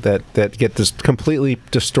 that get this completely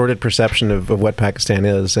distorted perception of what Pakistan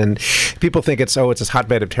is. And people think it's this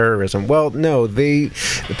hotbed of terrorism. Well, no,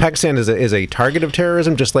 Pakistan is a target of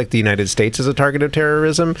terrorism, just like the United States is a target of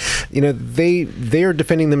terrorism. They are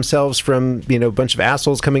defending themselves from a bunch of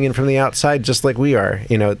assholes coming in from the outside, just like we are.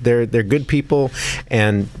 They're good people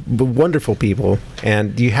and wonderful people,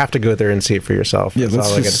 and you have to go there and see it for yourself. Yeah,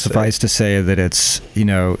 let's just suffice to say that it's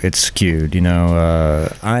skewed.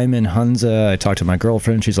 I'm in Hunza. I talked to my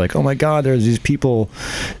girlfriend. She's like, oh my God, there's these people,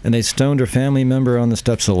 and they stoned her family member on the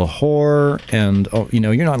steps of Lahore, and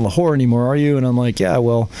you're not in Lahore anymore, are you? And I'm like, yeah,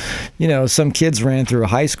 well, some kids ran through a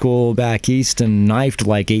high school back east and knifed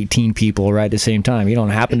 18 people right at the same time. You don't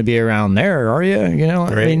happen to be around there, are you?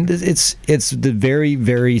 Right. I mean, it's the very,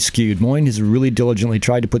 very skewed. Moyne has really diligently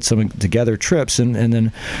tried to put some together trips, and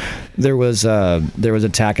then there was an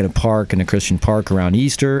attack in a Christian park around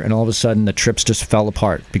Easter, and all of a sudden the trips just fell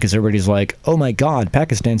apart because everybody's like, oh my God,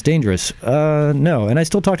 Pakistan's dangerous. No. And I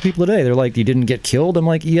still talk to people today. They're like, you didn't get killed? I'm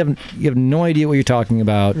like, you have no idea what you're talking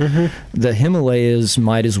about. The Himalayas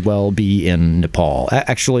might as well be in Nepal.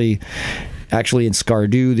 Actually, in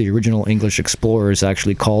Skardu, the original English explorers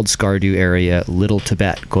actually called Skardu area Little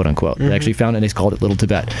Tibet, quote unquote. They actually found it and they called it Little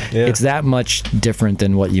Tibet. Yeah. It's that much different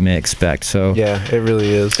than what you may expect. So yeah, it really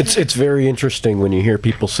is. It's very interesting when you hear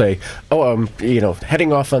people say, "Oh, I'm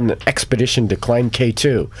heading off on an expedition to climb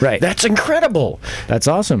K2." Right. That's incredible. That's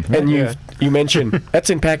awesome. And you mentioned that's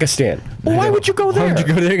in Pakistan. Well, why would you go there? Why would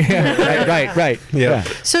you go there? Yeah. Right. Yeah.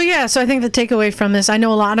 So I think the takeaway from this, I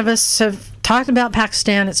know a lot of us have talked about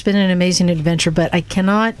Pakistan. It's been an amazing adventure, but I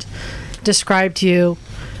cannot describe to you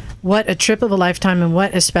what a trip of a lifetime and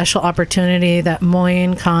what a special opportunity that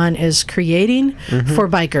Moin Khan is creating for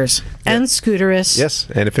bikers and scooterists. Yes,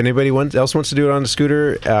 and if anybody else wants to do it on a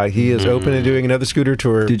scooter, he is open to doing another scooter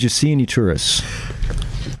tour. Did you see any tourists?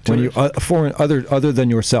 When you foreign other than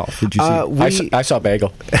yourself, did you see? I saw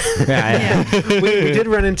Bagel. we did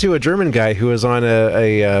run into a German guy who was on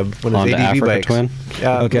one of his ADV bikes. Twin.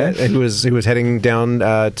 Okay, who was heading down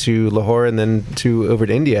to Lahore and then over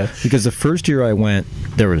to India. Because the first year I went,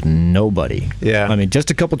 there was nobody. Yeah, I mean,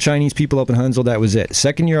 just a couple Chinese people up in Huntsville. That was it.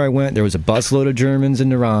 Second year I went, there was a busload of Germans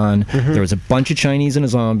in Iran. Mm-hmm. There was a bunch of Chinese in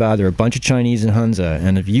Islamabad. There were a bunch of Chinese in Hunza.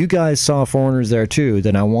 And if you guys saw foreigners there too,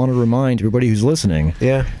 then I want to remind everybody who's listening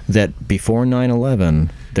that before 9/11,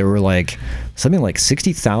 there were something like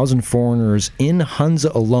 60,000 foreigners in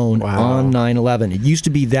Hunza alone on 9/11. It used to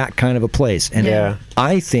be that kind of a place. And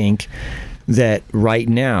I think that right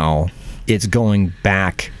now it's going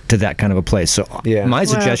back to that kind of a place. So my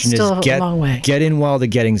suggestion is get in while the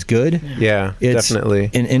getting's good. Yeah, it's definitely.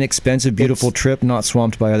 An inexpensive, beautiful trip, not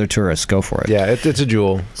swamped by other tourists. Go for it. Yeah, it's a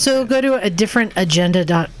jewel. So go to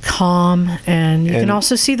adifferentagenda.com and you can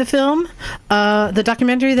also see the film, the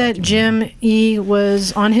documentary that Jim E.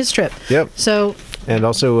 was on his trip. Yep. So... And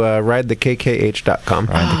also ridethekKH.com.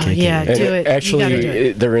 Yeah, do it.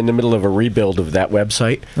 Actually, they're in the middle of a rebuild of that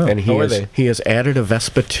website, and he has added a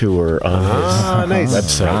Vespa tour on his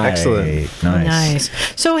website. Nice. Excellent. Nice.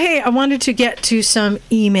 So, hey, I wanted to get to some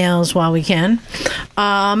emails while we can.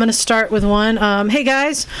 I'm going to start with one. Hey,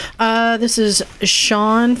 guys, this is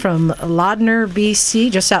Sean from Ladner,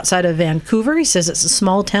 BC, just outside of Vancouver. He says it's a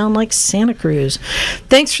small town like Santa Cruz.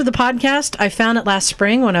 Thanks for the podcast. I found it last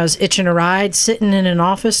spring when I was itching a ride, sitting in an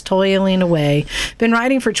office toiling away. Been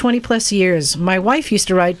riding for 20 plus years. My wife used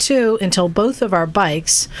to ride too until both of our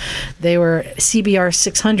bikes, they were CBR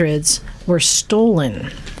 600s, were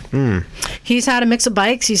stolen. He's had a mix of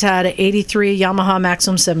bikes. He's had an 83 Yamaha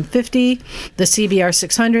Maxim 750, the CBR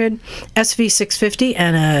 600, SV 650,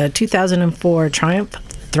 and a 2004 Triumph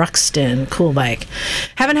Thruxton. Cool bike.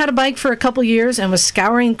 Haven't had a bike for a couple years and was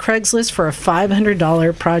scouring Craigslist for a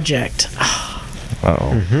 $500 project.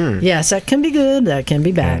 Yes, that can be good. That can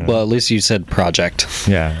be bad. Well, at least you said project.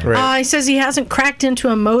 Yeah. Right. He says he hasn't cracked into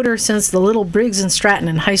a motor since the little Briggs and Stratton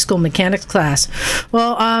in high school mechanics class.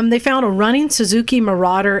 Well, they found a running Suzuki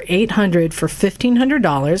Marauder 800 for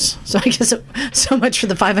 $1,500. So I guess so much for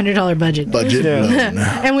the $500 budget.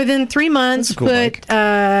 And within 3 months, put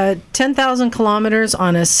 10,000 kilometers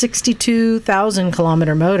on a 62,000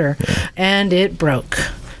 kilometer motor, and it broke.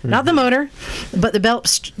 Not the motor, but the belt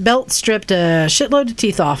stripped a shitload of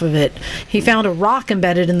teeth off of it. He found a rock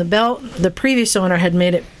embedded in the belt. The previous owner had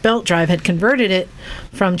made it belt drive, had converted it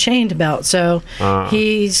from chain to belt. So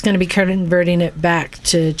he's going to be converting it back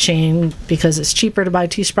to chain because it's cheaper to buy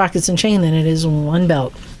 2 sprockets and chain than it is one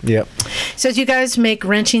belt. Yep. Says you guys make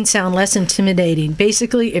wrenching sound less intimidating.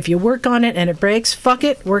 Basically, if you work on it and it breaks, fuck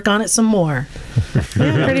it, work on it some more.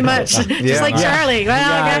 Yeah, pretty much. Just like Charlie.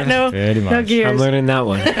 Well, I got no gears. I'm learning that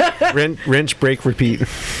one. Wrench, break, repeat.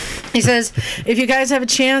 He says, if you guys have a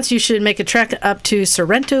chance, you should make a trek up to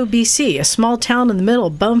Sorrento, BC, a small town in the middle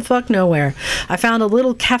of bumfuck nowhere. I found a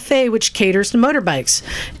little cafe which caters to motorbikes.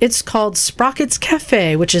 It's called Sprockets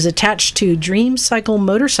Cafe, which is attached to Dream Cycle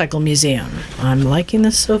Motorcycle Museum. I'm liking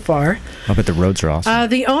this so far. I bet the roads are awesome.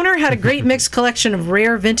 The owner had a great mixed collection of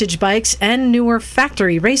rare vintage bikes and newer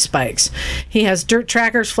factory race bikes. He has dirt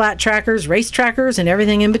trackers, flat trackers, race trackers, and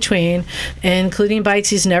everything in between, including bikes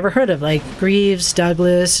he's never heard of, like Greaves,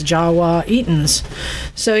 Douglas, Jawa, Eatons.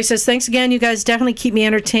 So he says, thanks again. You guys definitely keep me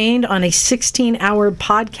entertained on a 16-hour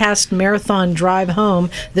podcast marathon drive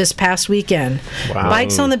home this past weekend. Wow.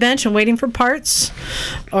 Bikes on the bench and waiting for parts,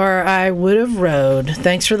 or I would have rode.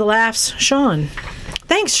 Thanks for the laughs, Sean.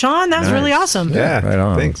 Thanks, Sean. That was really awesome. Yeah, right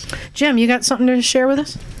on. Thanks. Jim, you got something to share with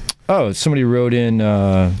us? Oh, somebody wrote in,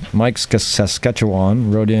 Mike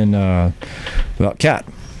Saskatchewan wrote in about Kat.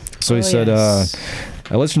 So he said,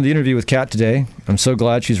 I listened to the interview with Kat today. I'm so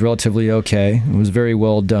glad she's relatively okay. It was very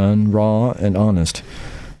well done, raw, and honest.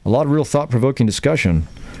 A lot of real thought-provoking discussion.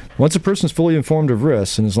 Once a person is fully informed of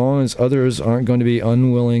risks, and as long as others aren't going to be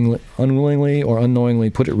unwillingly or unknowingly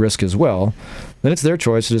put at risk as well, then it's their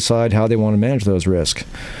choice to decide how they want to manage those risks.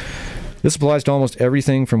 This applies to almost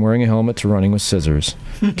everything from wearing a helmet to running with scissors.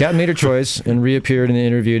 Kat made her choice and reappeared in the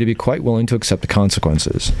interview to be quite willing to accept the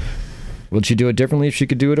consequences. Would she do it differently if she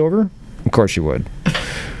could do it over? Of course she would.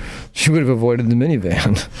 She would have avoided the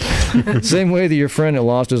minivan. Same way that your friend that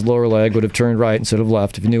lost his lower leg would have turned right instead of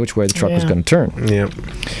left if he knew which way the truck was going to turn. Yep.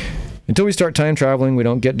 Until we start time traveling, we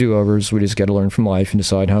don't get do-overs. We just got to learn from life and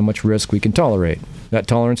decide how much risk we can tolerate. That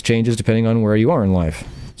tolerance changes depending on where you are in life.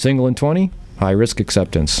 Single and 20, high risk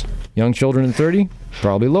acceptance. Young children and 30,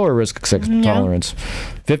 probably lower risk tolerance.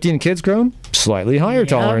 50 and kids grown, slightly higher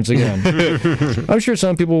tolerance again. I'm sure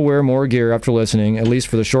some people will wear more gear after listening, at least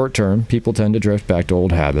for the short term. People tend to drift back to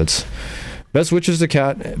old habits. Best wishes to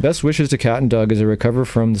Kat and Doug as they recover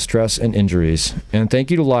from the stress and injuries. And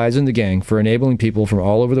thank you to Liza and the gang for enabling people from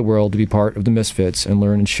all over the world to be part of the Misfits and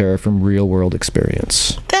learn and share from real-world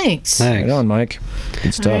experience. Thanks. Right on, Mike.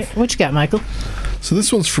 Good stuff. Right. What you got, Michael? So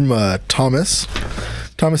this one's from Thomas.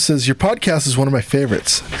 Thomas says, your podcast is one of my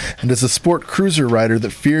favorites, and as a sport cruiser rider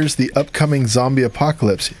that fears the upcoming zombie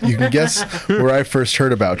apocalypse, you can guess where I first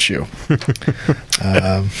heard about you.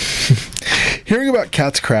 Hearing about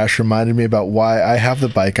Kat's crash reminded me about why I have the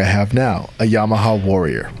bike I have now, a Yamaha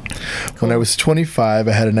Warrior. Cool. When I was 25,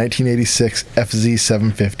 I had a 1986 FZ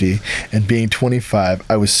 750, and being 25,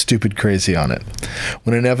 I was stupid crazy on it.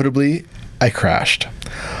 When inevitably, I crashed.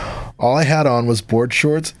 All I had on was board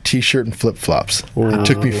shorts, t-shirt, and flip-flops. It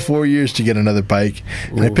took me 4 years to get another bike,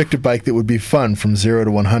 and I picked a bike that would be fun from 0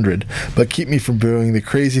 to 100, but keep me from doing the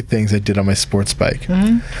crazy things I did on my sports bike.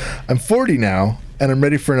 I'm 40 now, and I'm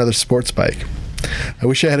ready for another sports bike. I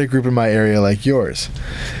wish I had a group in my area like yours.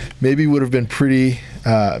 Maybe would have been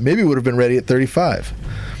ready at 35.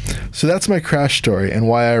 So that's my crash story and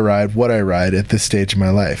why I ride what I ride at this stage of my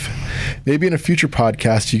life. Maybe in a future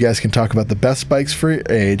podcast, you guys can talk about the best bikes for your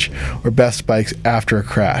age or best bikes after a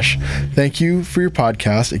crash. Thank you for your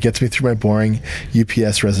podcast. It gets me through my boring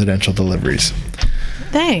UPS residential deliveries.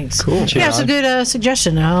 Thanks. Cool. Yeah, it's a good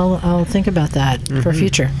suggestion. I'll think about that for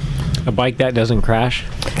future. A bike that doesn't crash?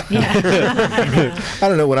 Yeah. I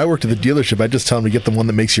don't know. When I worked at the dealership, I just tell them to get the one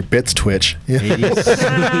that makes your bits twitch. 86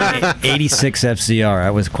 FCR.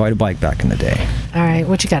 That was quite a bike back in the day. All right.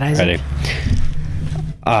 What you got, Isaac?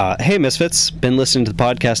 Ready. Hey, Misfits. Been listening to the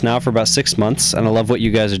podcast now for about 6 months, and I love what you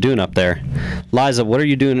guys are doing up there. Liza, what are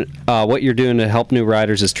you doing? What you're doing to help new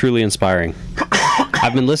riders is truly inspiring.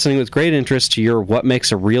 I've been listening with great interest to your What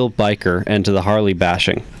Makes a Real Biker and to the Harley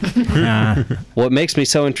bashing. What makes me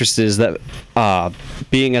so interested is that,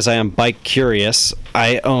 being as I am bike curious,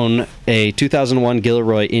 I own a 2001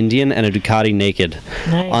 Gilroy Indian and a Ducati Naked.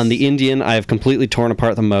 Nice. On the Indian, I have completely torn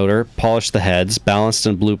apart the motor, polished the heads, balanced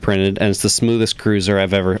and blueprinted, and it's the smoothest cruiser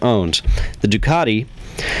I've ever owned. The Ducati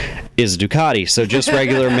is Ducati, so just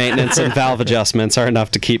regular maintenance and valve adjustments are enough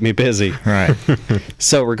to keep me busy. Right.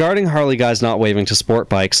 So regarding Harley guys not waving to sport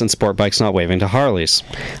bikes and sport bikes not waving to Harleys,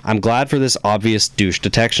 I'm glad for this obvious douche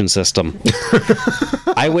detection system.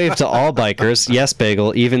 I wave to all bikers, yes,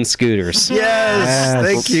 Bagel, even scooters. Yes,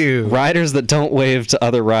 thank you. Riders that don't wave to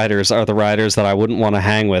other riders are the riders that I wouldn't want to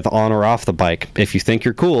hang with on or off the bike. If you think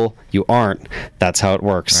you're cool, you aren't. That's how it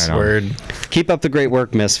works. Right on. Word. Keep up the great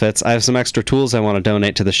work, Misfits. I have some extra tools I want to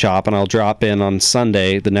donate to the shop, and I'll drop in on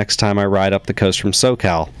Sunday the next time I ride up the coast from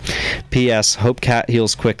SoCal. P.S. Hope Cat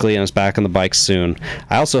heals quickly and is back on the bike soon.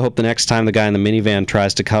 I also hope the next time the guy in the minivan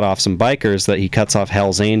tries to cut off some bikers that he cuts off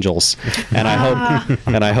Hell's Angels. And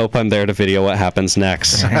I hope I'm there to video what happens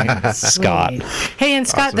next. Scott. Hey, and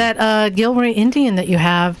Scott, that Gilroy Indian that you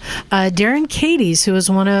have, Darren Cadies, who was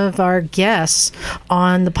one of our guests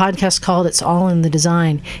on the podcast called It's All in the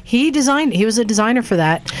Design. He was a designer for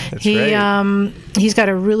that. That's right. He's got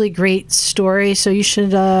a really great story, so you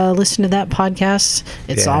should listen to that podcast.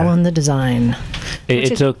 It's all in the design.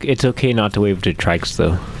 It's okay not to wave to trikes,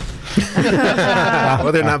 though.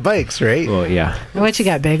 Well, they're not bikes, right? Well, yeah. What you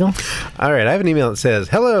got, Bagel? All right, I have an email that says,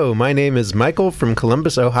 "Hello, my name is Michael from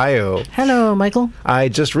Columbus, Ohio. Hello, Michael. I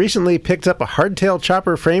just recently picked up a hardtail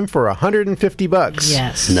chopper frame for $150.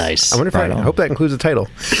 Yes. Nice. I wonder if I hope that includes a title.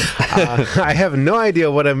 I have no idea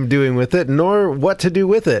what I'm doing with it, nor what to do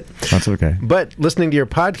with it. That's okay. But listening to your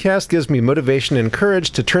podcast gives me motivation and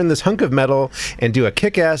courage to turn this hunk of metal and do a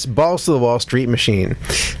kick-ass balls-to-the-wall street machine.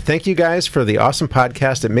 Thank you guys for the awesome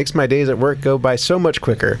podcast. It makes my days at work go by so much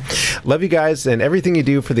quicker. Love you guys and everything you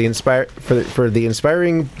do for the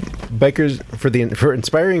inspiring bikers.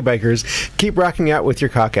 Keep rocking out with your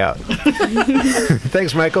cock out."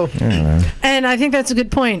 Thanks, Michael. And I think that's a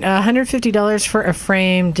good point. $150 for a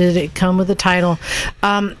frame. Did it come with a title?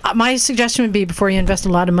 My suggestion would be, before you invest a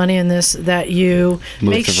lot of money in this, that you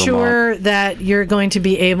make sure that you're going to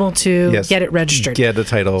be able to get it registered. Get the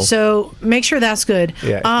title. So make sure that's good.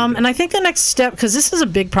 Yeah, and I think the next step, because this is a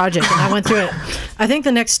big project, and I went through it, I think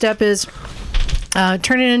the next step is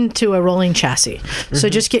turn it into a rolling chassis. So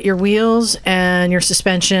just get your wheels and your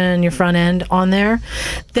suspension, your front end on there.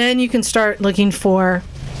 Then you can start looking for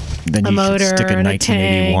Then a you motor should stick a and a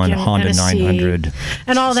 1981 tank Honda and a seat 900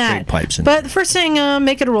 and all straight that. pipes in. But the first thing,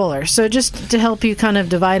 make it a roller. So just to help you kind of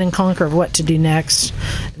divide and conquer what to do next.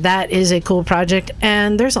 That is a cool project,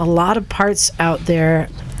 and there's a lot of parts out there.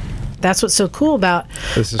 That's what's so cool about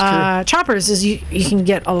choppers, is you can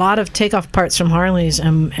get a lot of takeoff parts from Harleys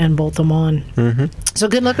and bolt them on. So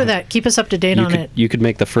good luck with that. Keep us up to date on it. You could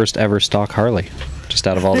make the first ever stock Harley. just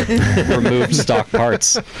out of all the removed stock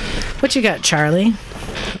parts. What you got, Charlie?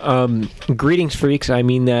 Greetings, freaks. I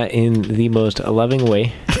mean that in the most loving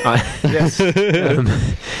way. Yes.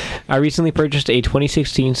 I recently purchased a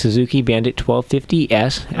 2016 Suzuki Bandit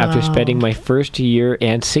 1250S after spending my first year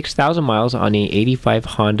and 6,000 miles on a 85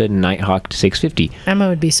 Honda Nighthawk 650. Emma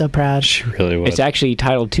would be so proud. She really would. It's actually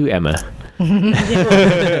titled to Emma.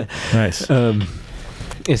 Nice.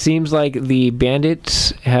 It seems like the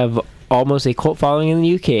Bandits have almost a cult following in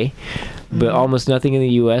the UK, but almost nothing in the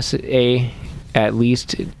USA, at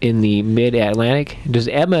least in the mid-Atlantic. Does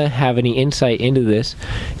Emma have any insight into this?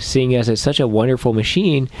 Seeing as it's such a wonderful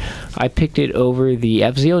machine, I picked it over the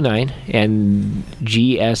FZ09 and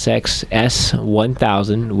GSX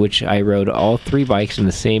S1000, which I rode all 3 bikes in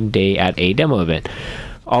the same day at a demo event.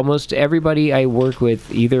 Almost everybody I work with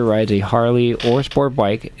either rides a Harley or sport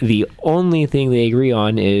bike. The only thing they agree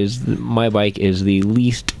on is my bike is the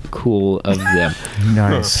least cool of them.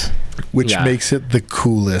 Nice. Which makes it the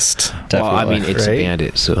coolest. Definitely. Well, I mean, it's a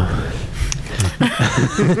Bandit, so.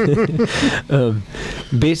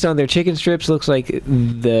 Based on their chicken strips, looks like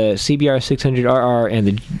the CBR 600RR and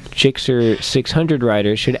the Gixxer 600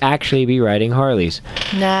 riders should actually be riding Harleys.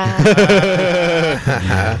 Nah.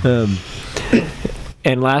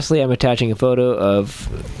 And lastly, I'm attaching a photo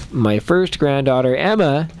of my first granddaughter,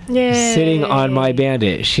 Emma, sitting on my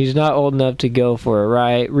Bandit. She's not old enough to go for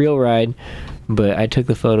a real ride, but I took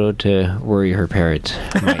the photo to worry her parents.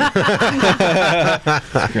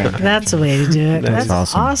 That's a way to do it. That's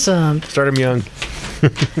awesome. Start them young.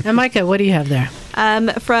 And Micah, what do you have there?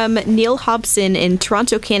 From Neil Hobson in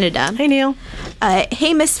Toronto, Canada. Hey, Neil.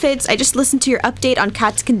 Hey, Misfits. I just listened to your update on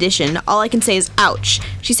Kat's condition. All I can say is ouch.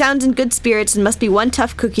 She sounds in good spirits and must be one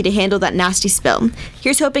tough cookie to handle that nasty spill.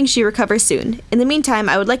 Here's hoping she recovers soon. In the meantime,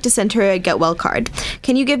 I would like to send her a get well card.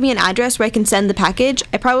 Can you give me an address where I can send the package?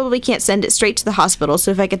 I probably can't send it straight to the hospital,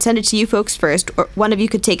 so if I could send it to you folks first, or one of you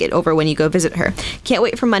could take it over when you go visit her. Can't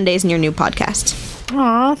wait for Mondays and your new podcast.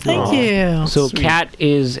 Aw, thank you. So Kat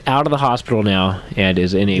is out of the hospital now and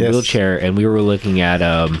is in a wheelchair, and we were looking at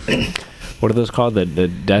what are those called, the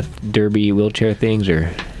death derby wheelchair things, or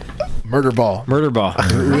Murder ball. Murder ball?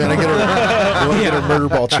 We gotta get her murder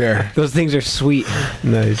ball chair. Those things are sweet.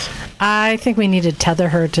 Nice. I think we need to tether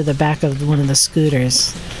her to the back of one of the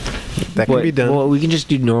scooters. That can be done. Well, we can just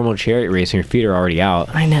do normal chariot racing. Your feet are already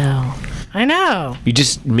out. I know. You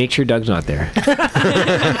just make sure Doug's not there.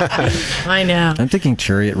 I know. I'm thinking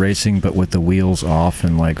chariot racing, but with the wheels off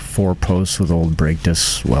and like 4 posts with old brake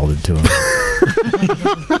discs welded to them.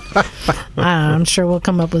 I'm sure we'll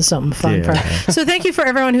come up with something fun for her. So thank you for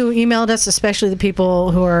everyone who emailed us, especially the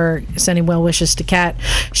people who are sending well wishes to Kat.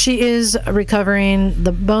 She is recovering.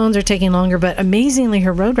 The bones are taking longer, but amazingly,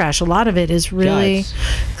 her road rash, a lot of it is really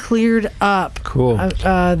cleared up. Cool.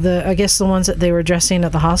 I guess the ones that they were addressing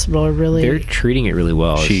at the hospital are really... They're treating it really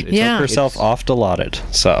well. She took herself off Dilaudid,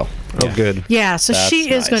 so... Oh, good. Yeah, so That's she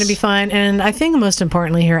is nice. going to be fine. And I think most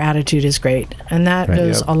importantly, her attitude is great. And that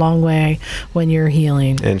goes a long way when you're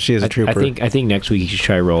healing. And she is a trooper. I think next week you should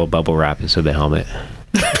try roll a bubble wrap instead of the helmet.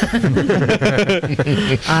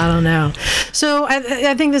 I don't know. So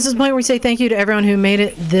I think this is the point where we say thank you to everyone who made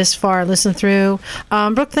it this far, listen through.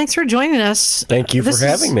 Brooke, thanks for joining us. Thank you for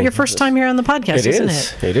having me. Your first time here on the podcast, isn't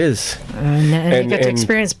it? It is. And you got to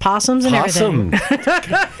experience possums and everything.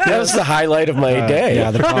 That was the highlight of my day.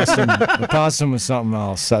 Yeah, the possum was something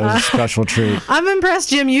else. That was a special treat. I'm impressed,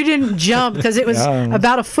 Jim. You didn't jump because it was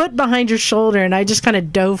about a foot behind your shoulder, and I just kind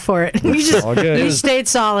of dove for it. You stayed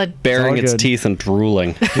solid. Baring its teeth and drooling.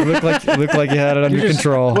 You look like you had it under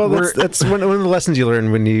control. Well, that's one of the lessons you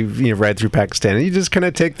learn when you ride through Pakistan. You just kind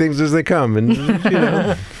of take things as they come and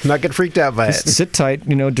not get freaked out by it. Sit tight.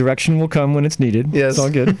 Direction will come when it's needed. Yes. It's all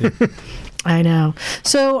good. I know.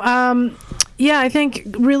 So, I think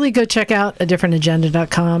really go check out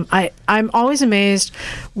adifferentagenda.com. I'm always amazed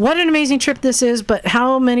what an amazing trip this is, but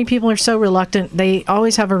how many people are so reluctant. They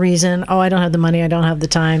always have a reason. Oh, I don't have the money. I don't have the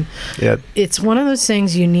time. Yeah. It's one of those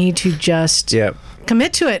things you need to just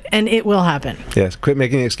commit to it, and it will happen. Yes. Quit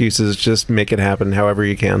making excuses. Just make it happen however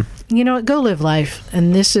you can. You know what? Go live life.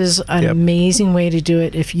 And this is an amazing way to do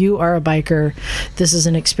it. If you are a biker, this is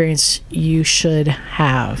an experience you should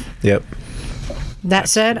have. Yep. That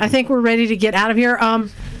said, I think we're ready to get out of here.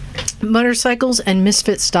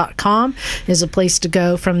 motorcyclesandmisfits.com is a place to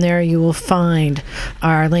go. From there, you will find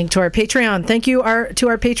our link to our Patreon. Thank you to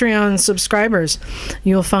our Patreon subscribers.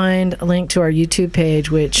 You'll find a link to our YouTube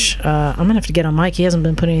page, which I'm going to have to get on Mike. He hasn't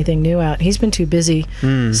been putting anything new out. He's been too busy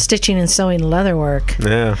stitching and sewing leatherwork.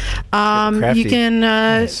 Yeah. You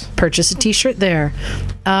can purchase a t-shirt there.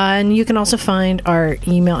 And you can also find our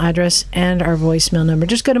email address and our voicemail number.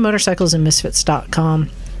 Just go to motorcyclesandmisfits.com.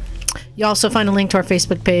 You also find a link to our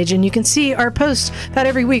Facebook page, and you can see our posts. About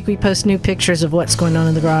every week, we post new pictures of what's going on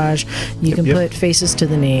in the garage. You can put faces to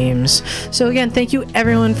the names. So again, thank you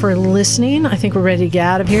everyone for listening. I think we're ready to get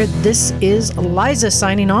out of here. This is Liza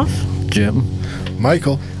signing off. Jim.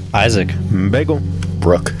 Michael. Isaac. Bagel.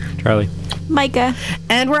 Brooke. Charlie. Micah.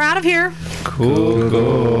 And we're out of here.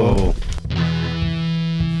 Cool.